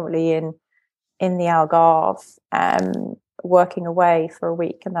 I'm currently in the Algarve, working away for a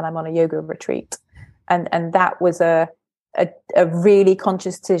week, and then I'm on a yoga retreat. And that was a really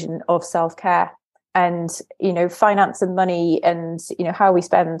conscious decision of self-care. And, finance and money and, how we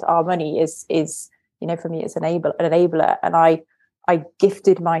spend our money is, for me, it's an enabler. And I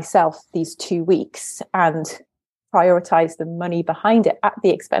gifted myself these 2 weeks and prioritized the money behind it at the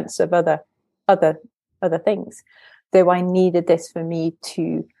expense of other things. Though I needed this for me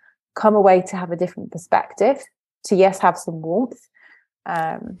to come away to have a different perspective, to, yes, have some warmth.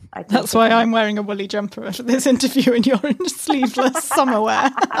 That's why I'm wearing a woolly jumper for this interview and you're in sleeveless summer wear.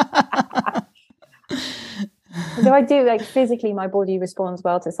 So I do, physically, my body responds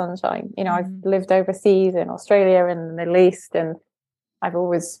well to sunshine. I've lived overseas in Australia and the Middle East, and I've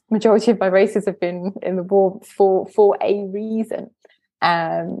always, majority of my races have been in the warmth for a reason.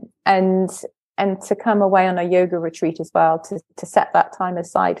 And to come away on a yoga retreat as well, to set that time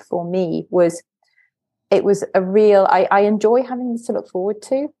aside for me was a real, I enjoy having this to look forward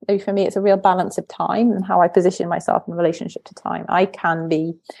to. For me, it's a real balance of time and how I position myself in relationship to time. I can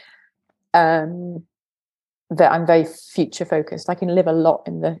be, that I'm very future focused. I can live a lot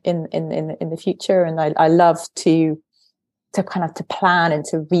in the future, and I love to kind of to plan and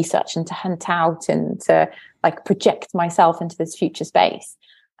to research and to hunt out and to project myself into this future space.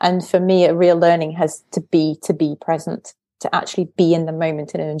 And for me, a real learning has to be present, to actually be in the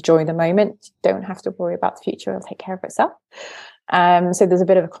moment and enjoy the moment. You don't have to worry about the future; it'll take care of itself. So there's a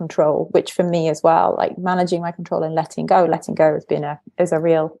bit of a control, which for me as well, like managing my control and letting go has been a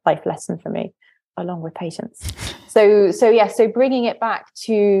real life lesson for me, along with patience. So bringing it back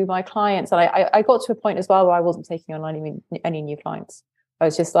to my clients, and I got to a point as well where I wasn't taking on any new clients. I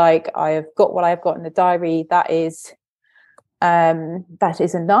was just like, I have got what I've got in the diary. That is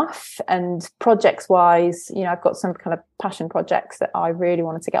enough. And projects wise, I've got some kind of passion projects that I really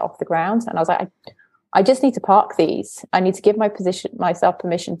wanted to get off the ground. And I was like, I just need to park these. I need to give myself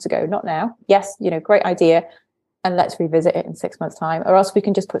permission to go, not now. Yes, great idea. And let's revisit it in 6 months' time. Or else we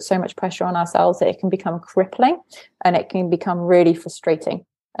can just put so much pressure on ourselves that it can become crippling and it can become really frustrating.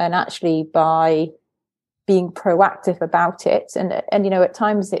 And actually, by being proactive about it, and at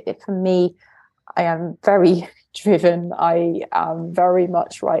times for me, I am very driven. I am very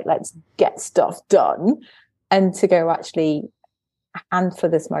much right. Let's get stuff done, and to go actually, and for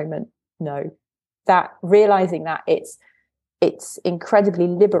this moment, no. That realizing that it's incredibly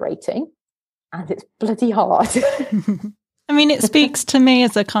liberating, and it's bloody hard. I mean, it speaks to me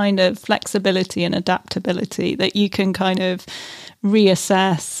as a kind of flexibility and adaptability that you can kind of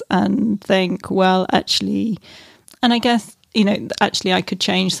reassess and think, well, actually, and I guess, actually I could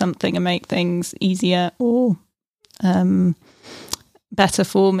change something and make things easier or better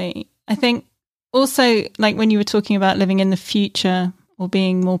for me. I think also, like when you were talking about living in the future or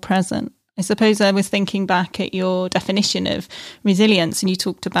being more present, I suppose I was thinking back at your definition of resilience, and you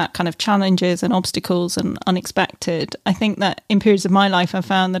talked about kind of challenges and obstacles and unexpected. I think that in periods of my life, I've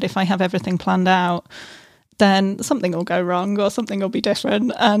found that if I have everything planned out, then something will go wrong or something will be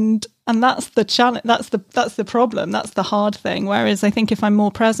different. And that's the challenge. That's the problem. That's the hard thing. Whereas I think if I'm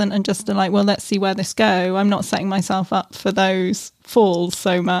more present and just like, well, let's see where this go, I'm not setting myself up for those falls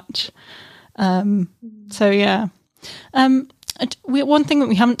so much. So yeah. One thing that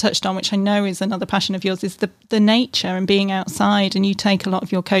we haven't touched on, which I know is another passion of yours, is the nature and being outside, and you take a lot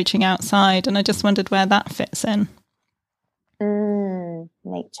of your coaching outside, and I just wondered where that fits in.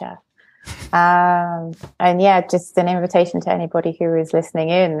 Nature. And yeah, just an invitation to anybody who is listening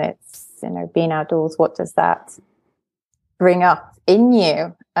in. It's, being outdoors, what does that bring up in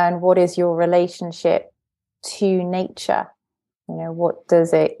you, and what is your relationship to nature? What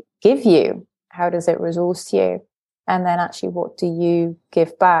does it give you? How does it resource you? And then actually, what do you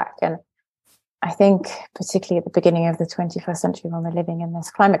give back? And I think particularly at the beginning of the 21st century, when we're living in this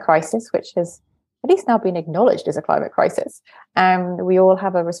climate crisis, which has at least now been acknowledged as a climate crisis, we all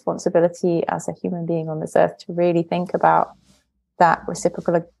have a responsibility as a human being on this earth to really think about that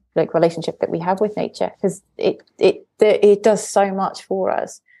reciprocal relationship that we have with nature, because it does so much for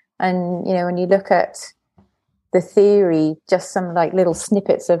us. And when you look at the theory, just some little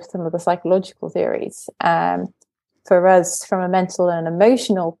snippets of some of the psychological theories, for us, from a mental and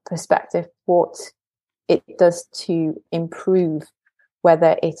emotional perspective, what it does to improve,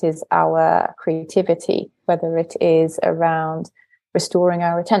 whether it is our creativity, whether it is around restoring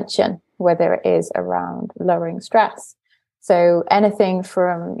our attention, whether it is around lowering stress. So anything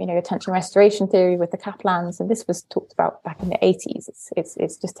from, attention restoration theory with the Kaplans, and this was talked about back in the 80s.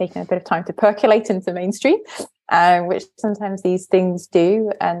 It's just taken a bit of time to percolate into mainstream, which sometimes these things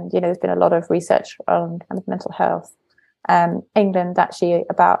do. And, there's been a lot of research on kind of mental health. England actually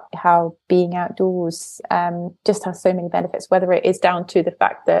about how being outdoors just has so many benefits, whether it is down to the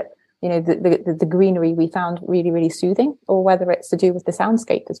fact that, the greenery we found really, really soothing, or whether it's to do with the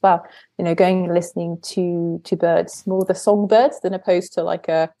soundscape as well. Going and listening to birds, more the songbirds than opposed to like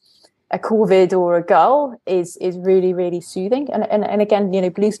a corvid or a gull is really, really soothing. And again,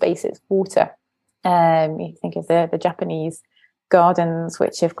 blue spaces, water. You think of the Japanese gardens,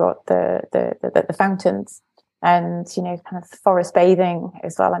 which have got the fountains, and kind of forest bathing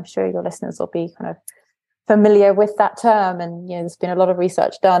as well. I'm sure your listeners will be kind of familiar with that term, and there's been a lot of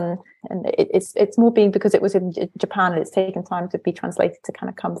research done, and it's more being because it was in Japan and it's taken time to be translated to kind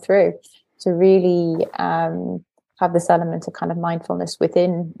of come through to really have this element of kind of mindfulness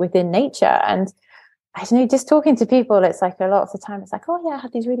within nature. And I don't know, just talking to people, it's like a lot of the time it's like, oh yeah, I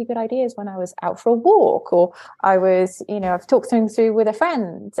had these really good ideas when I was out for a walk, or I was I've talked things through with a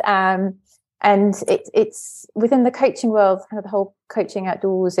friend. And it's within the coaching world, kind of the whole coaching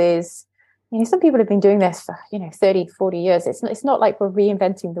outdoors is, some people have been doing this for, 30, 40 years. It's not like we're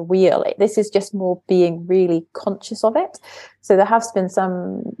reinventing the wheel. This is just more being really conscious of it. So there have been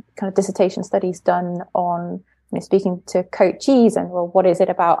some kind of dissertation studies done on, speaking to coachees and, well, what is it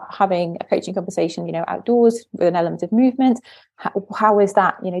about having a coaching conversation, outdoors with an element of movement? How is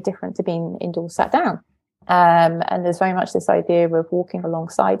that, different to being indoors sat down? And there's very much this idea of walking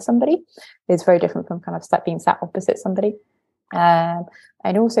alongside somebody is very different from kind of being sat opposite somebody.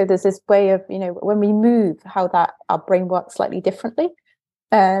 And also there's this way of, when we move, how that our brain works slightly differently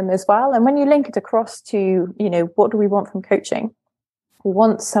as well. And when you link it across to, what do we want from coaching? We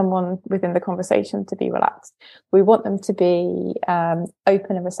want someone within the conversation to be relaxed. We want them to be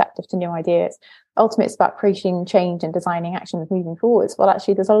open and receptive to new ideas. Ultimately, it's about creating change and designing actions moving forwards. Well,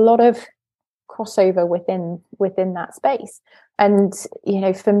 actually, there's a lot of crossover within that space. And,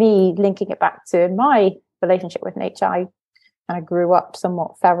 for me, linking it back to my relationship with nature, I grew up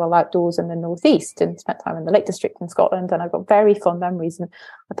somewhat feral outdoors in the northeast and spent time in the Lake District in Scotland. And I've got very fond memories. And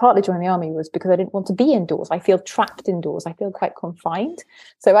I partly joined the army was because I didn't want to be indoors. I feel trapped indoors. I feel quite confined.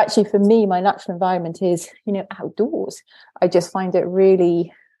 So actually, for me, my natural environment is, outdoors. I just find it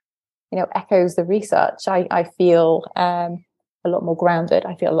really, echoes the research. I feel a lot more grounded.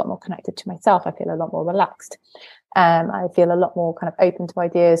 I feel a lot more connected to myself. I feel a lot more relaxed. I feel a lot more kind of open to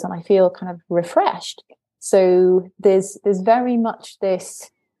ideas, and I feel kind of refreshed. So there's very much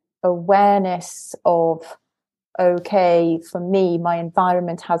this awareness of, okay, for me, my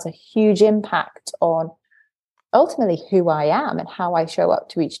environment has a huge impact on ultimately who I am and how I show up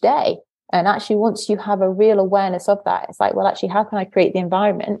to each day. And actually, once you have a real awareness of that, it's like, well, actually, how can I create the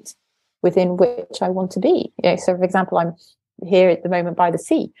environment within which I want to be? So for example, I'm here at the moment by the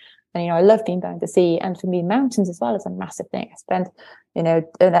sea. And, I love being by the sea. And for me, mountains as well is a massive thing. I spend, an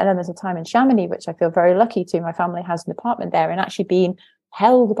element of time in Chamonix, which I feel very lucky to. My family has an apartment there, and actually being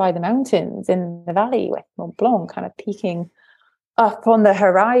held by the mountains in the valley with Mont Blanc kind of peeking up on the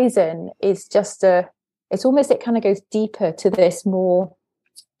horizon is just it's almost, it kind of goes deeper to this more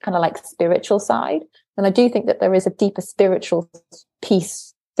kind of like spiritual side. And I do think that there is a deeper spiritual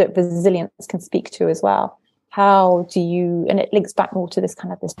piece that resilience can speak to as well. How do you, and it links back more to this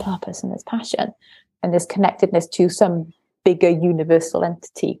kind of this purpose and this passion and this connectedness to some bigger universal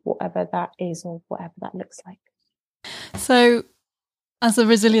entity, whatever that is or whatever that looks like. So as a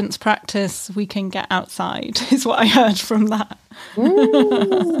resilience practice, we can get outside is what I heard from that.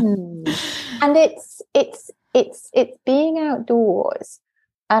 And it's being outdoors.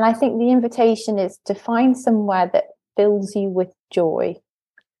 And I think the invitation is to find somewhere that fills you with joy.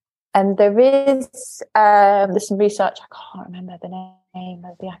 And there's some research, I can't remember the name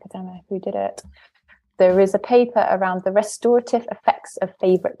of the academic who did it. There is a paper around the restorative effects of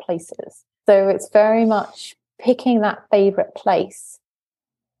favourite places. So it's very much picking that favourite place,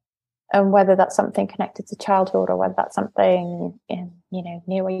 and whether that's something connected to childhood or whether that's something in,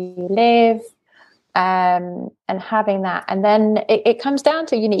 near where you live, and having that. And then it comes down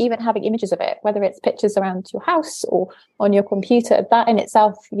to, even having images of it, whether it's pictures around your house or on your computer. That in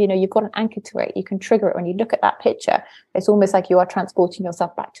itself, you've got an anchor to it. You can trigger it when you look at that picture. It's almost like you are transporting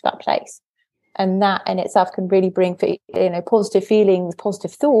yourself back to that place. And that in itself can really bring, positive feelings,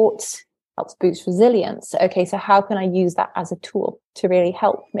 positive thoughts, helps boost resilience. Okay, so how can I use that as a tool to really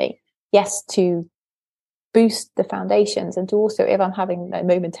help me? Yes, to boost the foundations, and to also, if I'm having a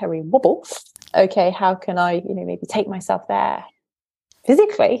momentary wobble, okay, how can I, maybe take myself there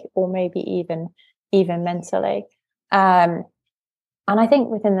physically, or maybe even mentally. And I think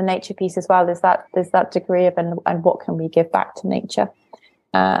within the nature piece as well, there's that degree of and what can we give back to nature?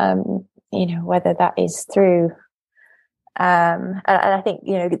 Whether that is through, and I think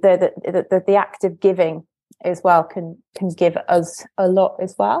the act of giving as well can give us a lot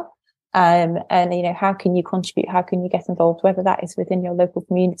as well. And how can you contribute? How can you get involved? Whether that is within your local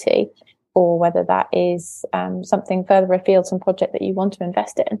community, or whether that is something further afield, some project that you want to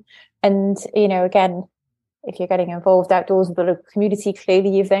invest in. And again, if you're getting involved outdoors with the local community, clearly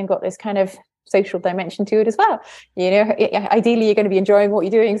you've then got this kind of social dimension to it as well. Ideally you're going to be enjoying what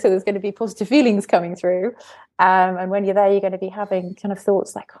you're doing, so there's going to be positive feelings coming through. And when you're there, you're going to be having kind of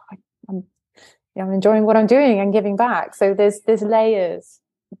thoughts like, I'm enjoying what I'm doing and giving back. So there's layers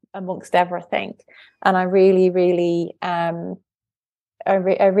amongst everything. And I really, really, I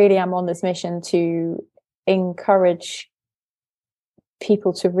really am on this mission to encourage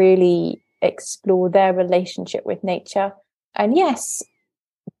people to really explore their relationship with nature, and yes,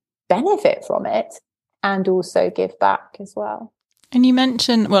 benefit from it, and also give back as well. And you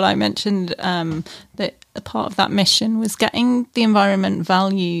mentioned, I mentioned that a part of that mission was getting the environment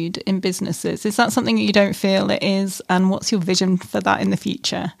valued in businesses. Is that something that you don't feel it is? And what's your vision for that in the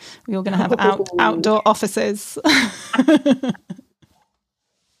future? We're going to have outdoor offices.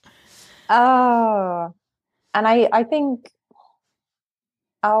 And I think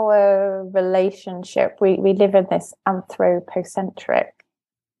our relationship, we live in this anthropocentric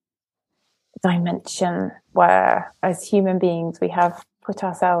dimension where, as human beings, we have put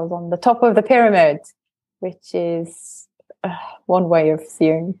ourselves on the top of the pyramid, which is one way of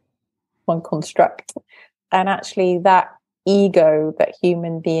seeing one construct. And actually that ego that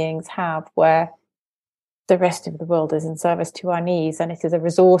human beings have, where the rest of the world is in service to our needs, and it is a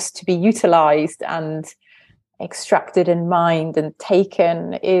resource to be utilized and extracted and mined and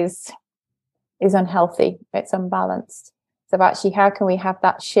taken, is unhealthy. It's unbalanced. So actually, how can we have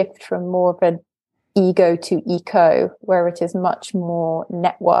that shift from more of an ego to eco, where it is much more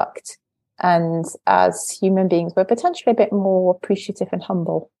networked, and as human beings we're potentially a bit more appreciative and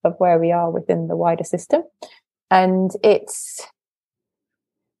humble of where we are within the wider system. And it's,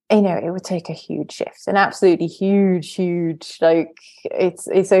 it would take a huge shift, an absolutely huge, like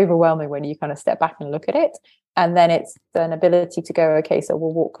it's overwhelming when you kind of step back and look at it. And then it's an ability to go, okay, so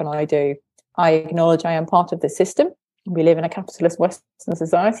well, what can I do? I acknowledge I am part of the system. We live in a capitalist Western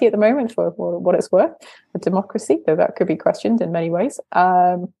society at the moment, for what it's worth, a democracy, though that could be questioned in many ways.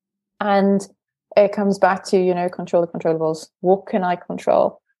 And it comes back to, control the controllables. What can I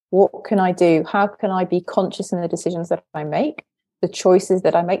control? What can I do? How can I be conscious in the decisions that I make, the choices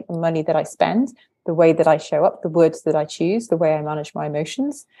that I make, the money that I spend, the way that I show up, the words that I choose, the way I manage my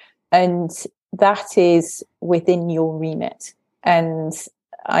emotions? And that is within your remit. And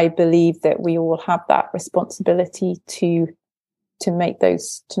I believe that we all have that responsibility to make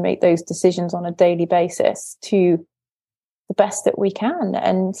those decisions on a daily basis to the best that we can.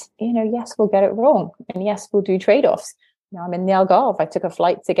 And yes, we'll get it wrong, and yes, we'll do trade-offs. I'm in the Algarve. I took a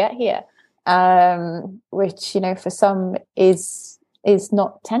flight to get here, which for some is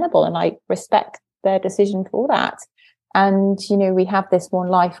not tenable, and I respect their decision for that. And we have this one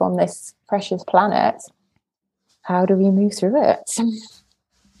life on this precious planet. How do we move through it?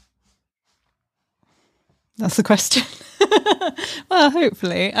 That's the question. Well,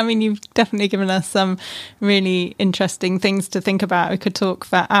 hopefully. I mean, you've definitely given us some really interesting things to think about. We could talk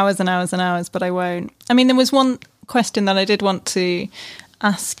for hours and hours and hours, but I won't. I mean, there was one question that I did want to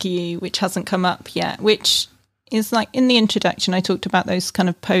ask you, which hasn't come up yet, which is like in the introduction, I talked about those kind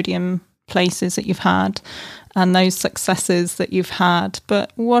of podium places that you've had and those successes that you've had.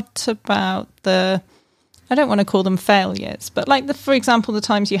 But what about I don't want to call them failures, but like for example, the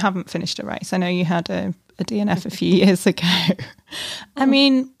times you haven't finished a race. I know you had a DNF a few years ago. I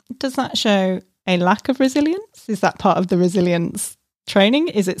mean, does that show a lack of resilience? Is that part of the resilience training?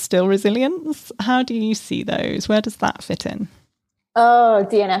 Is it still resilience? How do you see those? Where does that fit in? Oh,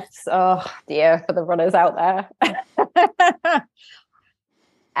 DNFs. Oh dear, for the runners out there.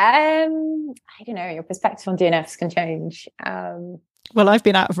 I don't know. Your perspective on DNFs can change. Well, I've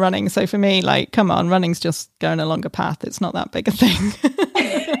been out of running, so for me, like, come on, running's just going a longer path. It's not that big a thing.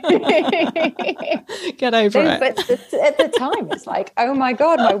 Get over it. But at the time, it's like, oh my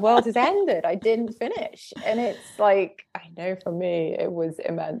God, my world has ended. I didn't finish. And it's like, I know for me, it was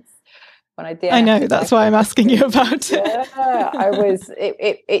immense. When I did, I know, that's why I'm asking you about it. Yeah,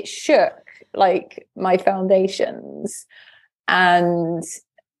 it shook like my foundations, and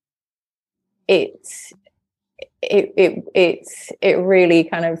it really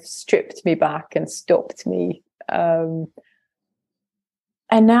kind of stripped me back and stopped me. And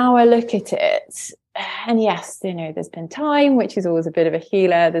now I look at it, and yes, there's been time, which is always a bit of a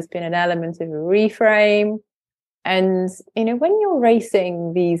healer. There's been an element of a reframe. And, when you're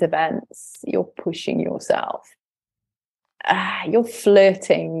racing these events, you're pushing yourself. You're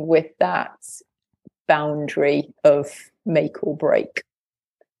flirting with that boundary of make or break.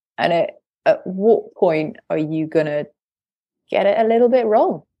 And at what point are you going to get it a little bit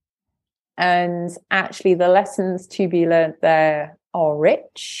wrong? And actually, the lessons to be learned there are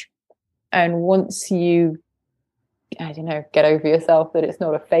rich. And once you, get over yourself that it's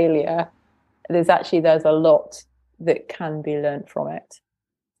not a failure, there's a lot that can be learned from it.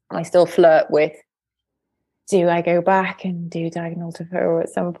 I still flirt with, do I go back and do diagonal to furrow at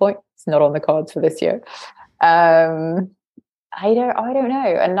some point? It's not on the cards for this year. I don't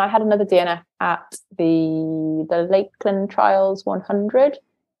know. And I had another DNF at the Lakeland Trials 100,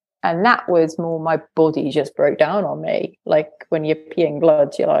 and that was more my body just broke down on me. Like when you're peeing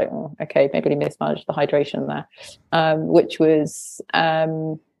blood, you're like, oh, okay, maybe mismanaged the hydration there, which was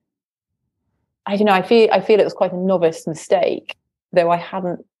I don't know. I feel it was quite a novice mistake, though I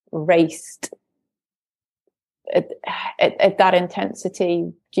hadn't raced at that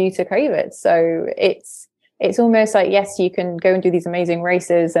intensity due to COVID. So it's almost like, yes, you can go and do these amazing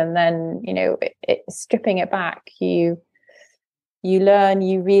races, and then stripping it back, you learn,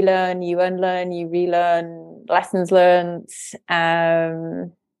 you relearn, you unlearn, you relearn, lessons learned.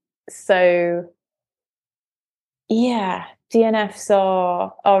 So yeah. DNFs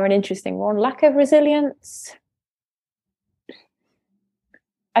are an interesting one. Lack of resilience,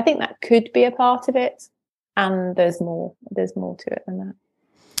 I think that could be a part of it, and there's more to it than that.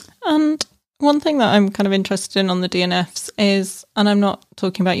 And one thing that I'm kind of interested in on the DNFs is, and I'm not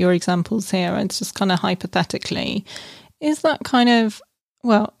talking about your examples here, it's just kind of hypothetically, is that kind of,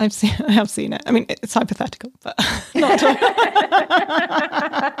 well, I have seen it. I mean, it's hypothetical, but not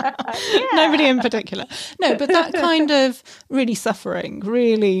nobody in particular. No, but that kind of really suffering,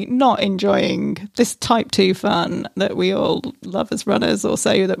 really not enjoying this type 2 fun that we all love as runners, or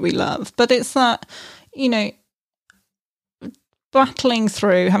say that we love. But it's that, you know, battling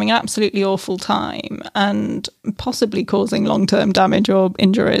through, having an absolutely awful time and possibly causing long-term damage or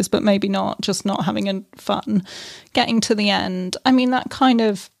injuries, but maybe not, just not having fun, getting to the end. I mean, that kind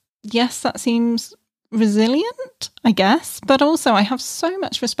of, yes, that seems resilient, I guess, but also I have so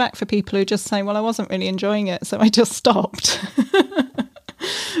much respect for people who just say, well, I wasn't really enjoying it, so I just stopped.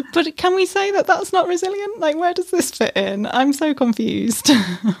 But can we say that that's not resilient? Like, where does this fit in? I'm so confused.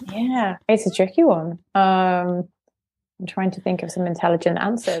 Yeah, it's a tricky one. I'm trying to think of some intelligent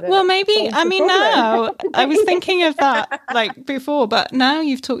answer. Well, maybe, I mean, now, I was thinking of that like before, but now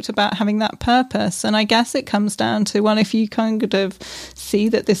you've talked about having that purpose. And I guess it comes down to, well, if you kind of see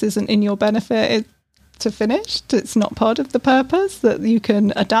that this isn't in your benefit to finish, it's not part of the purpose, that you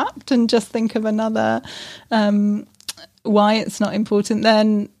can adapt and just think of another why it's not important,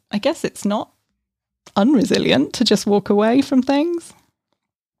 then I guess it's not unresilient to just walk away from things.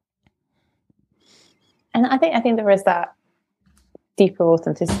 And I think there is that deeper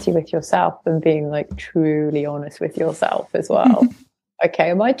authenticity with yourself and being like truly honest with yourself as well.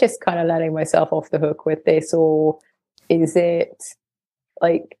 Okay, am I just kind of letting myself off the hook with this, or is it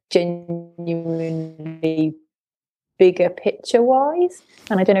like genuinely bigger picture wise?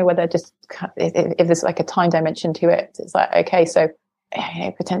 And I don't know whether just if there's like a time dimension to it. It's like, okay, so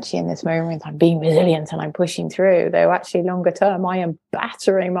potentially in this moment I'm being resilient and I'm pushing through, though actually longer term I am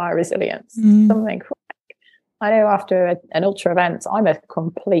battering my resilience. Something. I know after an ultra event, I'm a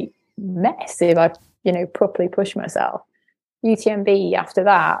complete mess if I, properly push myself. UTMB after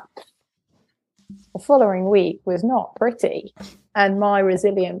that, the following week was not pretty, and my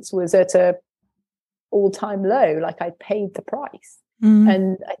resilience was at a all-time low. Like, I paid the price,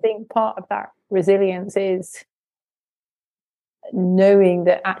 and I think part of that resilience is knowing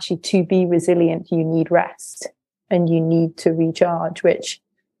that actually to be resilient, you need rest and you need to recharge, which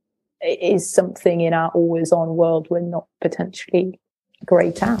is something in our always on world we're not potentially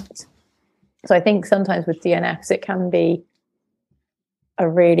great at. So I think sometimes with DNFs, it can be a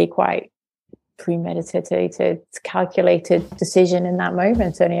really quite premeditated, calculated decision in that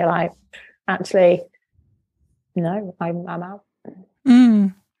moment. And you're like, actually, no, I'm out.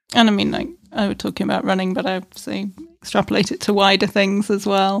 And I mean, like, I was talking about running, but I obviously extrapolate it to wider things as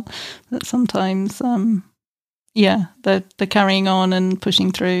well. That sometimes, the carrying on and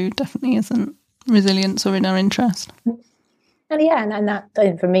pushing through definitely isn't resilience or in our interest. And that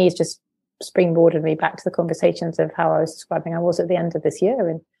for me is just springboarded me back to the conversations of how I was describing I was at the end of this year,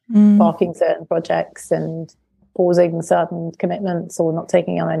 and parking certain projects and pausing certain commitments or not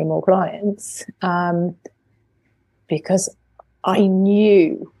taking on any more clients, because I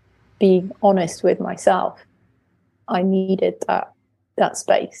knew, being honest with myself, I needed that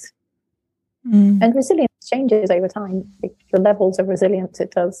space. And resilience changes over time. The levels of resilience,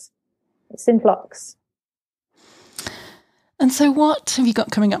 it's in flux. And so what have you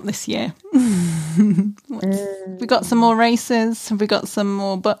got coming up this year? We got some more races? Have we got some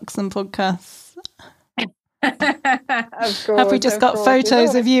more books and podcasts? Of course, have we just got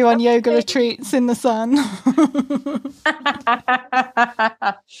photos of you on yoga retreats in the sun?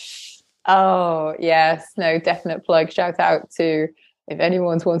 Oh, yes. No, definite plug. Shout out to, if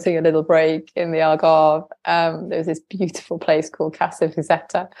anyone's wanting a little break in the Algarve, there's this beautiful place called Casa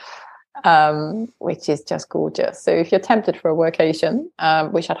Vizeta, which is just gorgeous. So if you're tempted for a workation,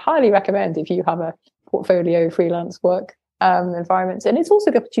 which I'd highly recommend if you have a portfolio freelance work environment, and it's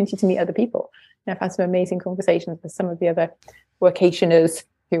also the opportunity to meet other people. I've had some amazing conversations with some of the other workationers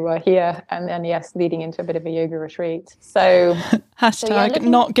who are here, and then leading into a bit of a yoga retreat. So hashtag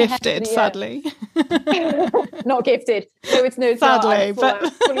not gifted, sadly. Not gifted. No, it's no, sadly,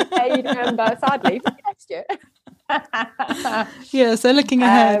 but fully paid member. Sadly, next year. Yeah. So looking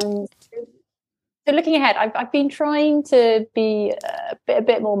ahead. I've been trying to be a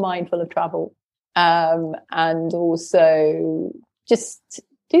bit more mindful of travel, and also just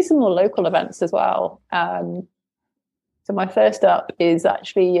do some more local events as well. So my first up is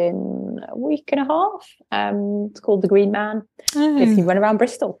actually in a week and a half. It's called the Green Man. If you run around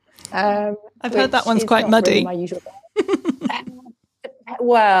Bristol. I've heard that one's quite muddy. Really my usual.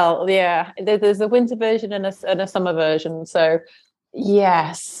 Well, yeah, there's a winter version and a summer version. So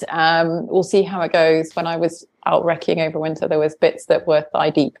yes, we'll see how it goes. When I was out wrecking over winter. There was bits that were thigh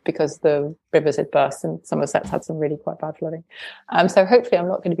deep because the rivers had burst, and Somerset's had some really quite bad flooding. So hopefully I'm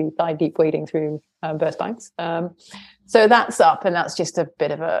not going to be thigh deep wading through burst banks. So that's up, and that's just a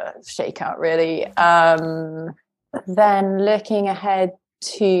bit of a shakeout, really. Then looking ahead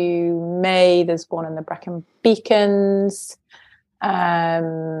to May, there's one in the Brecon Beacons.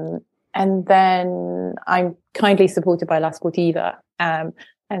 And then I'm kindly supported by La Sportiva, and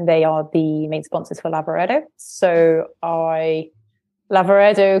they are the main sponsors for Lavaredo. So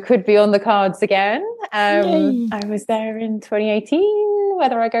Lavaredo could be on the cards again. I was there in 2018.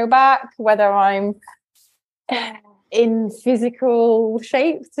 Whether I go back, whether I'm in physical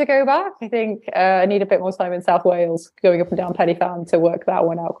shape to go back, I think I need a bit more time in South Wales, going up and down Pen y Fan to work that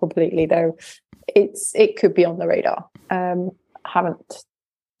one out completely. Though it could be on the radar. Haven't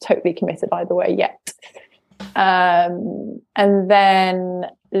totally committed either way yet. And then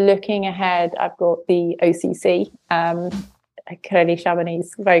looking ahead, I've got the OCC. Clearly Chamonix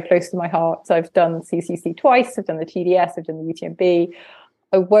is very close to my heart. So I've done CCC twice. I've done the TDS. I've done the UTMB.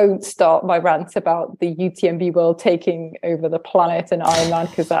 I won't start my rant about the UTMB world taking over the planet and Ironman,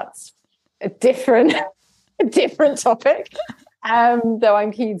 because that's a different topic. Though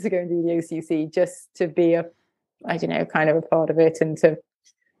I'm keen to go and do the OCC just to be kind of a part of it and to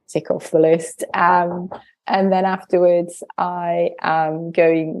tick off the list. And then afterwards, I am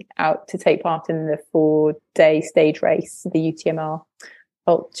going out to take part in the 4-day stage race, the UTMR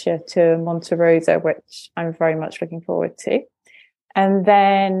Ultra to Monte Rosa, which I'm very much looking forward to. And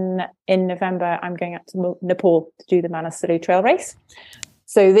then in November, I'm going out to Nepal to do the Manaslu Trail Race.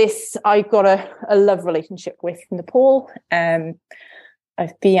 So I've got a love relationship with Nepal. I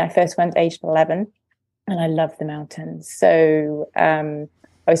first went aged 11, and I love the mountains. So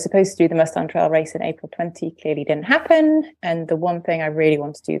I was supposed to do the Mustang Trail Race in April 20, clearly didn't happen. And the one thing I really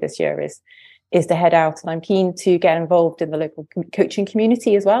want to do this year is to head out, and I'm keen to get involved in the local coaching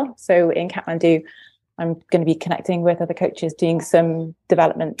community as well. So in Kathmandu, I'm going to be connecting with other coaches, doing some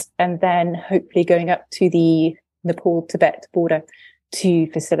development, and then hopefully going up to the Nepal-Tibet border to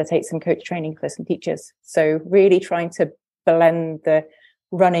facilitate some coach training for some teachers. So really trying to blend the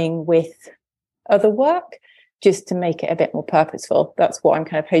running with other work, just to make it a bit more purposeful. That's what I'm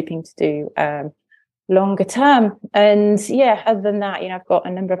kind of hoping to do longer term. And yeah, other than that, I've got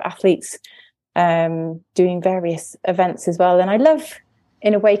a number of athletes doing various events as well. And I love,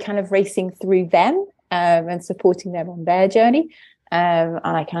 in a way, kind of racing through them and supporting them on their journey. And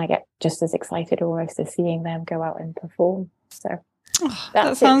I kind of get just as excited almost as seeing them go out and perform. So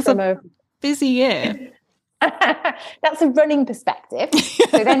that sounds a busy year. That's a running perspective.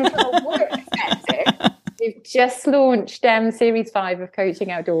 So then from a work perspective, we've just launched Series 5 of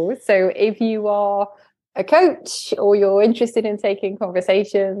Coaching Outdoors. So if you are a coach, or you're interested in taking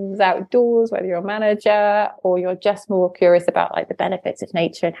conversations outdoors, whether you're a manager or you're just more curious about like the benefits of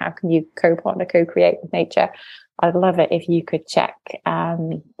nature and how can you co-partner, co-create with nature, I'd love it if you could check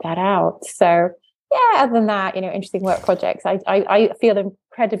that out. So yeah, other than that, interesting work projects. I feel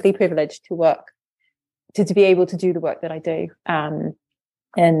incredibly privileged to be able to do the work that I do. And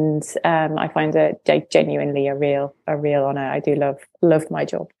I find it genuinely a real honor. I do love my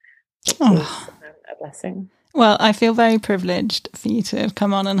job. It's a blessing. Well, I feel very privileged for you to have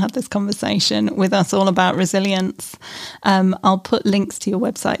come on and had this conversation with us all about resilience. I'll put links to your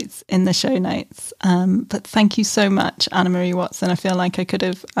websites in the show notes. But thank you so much, Anna-Marie Watson. I feel like I could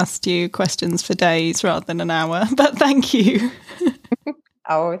have asked you questions for days rather than an hour, but thank you.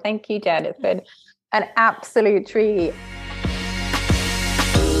 Oh, thank you, Jen. It's been an absolute treat.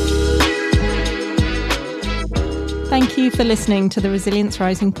 Thank you for listening to the Resilience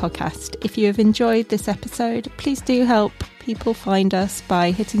Rising podcast. If you have enjoyed this episode, please do help people find us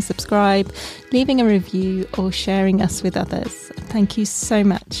by hitting subscribe, leaving a review, or sharing us with others. Thank you so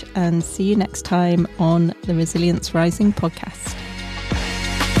much, and see you next time on the Resilience Rising podcast.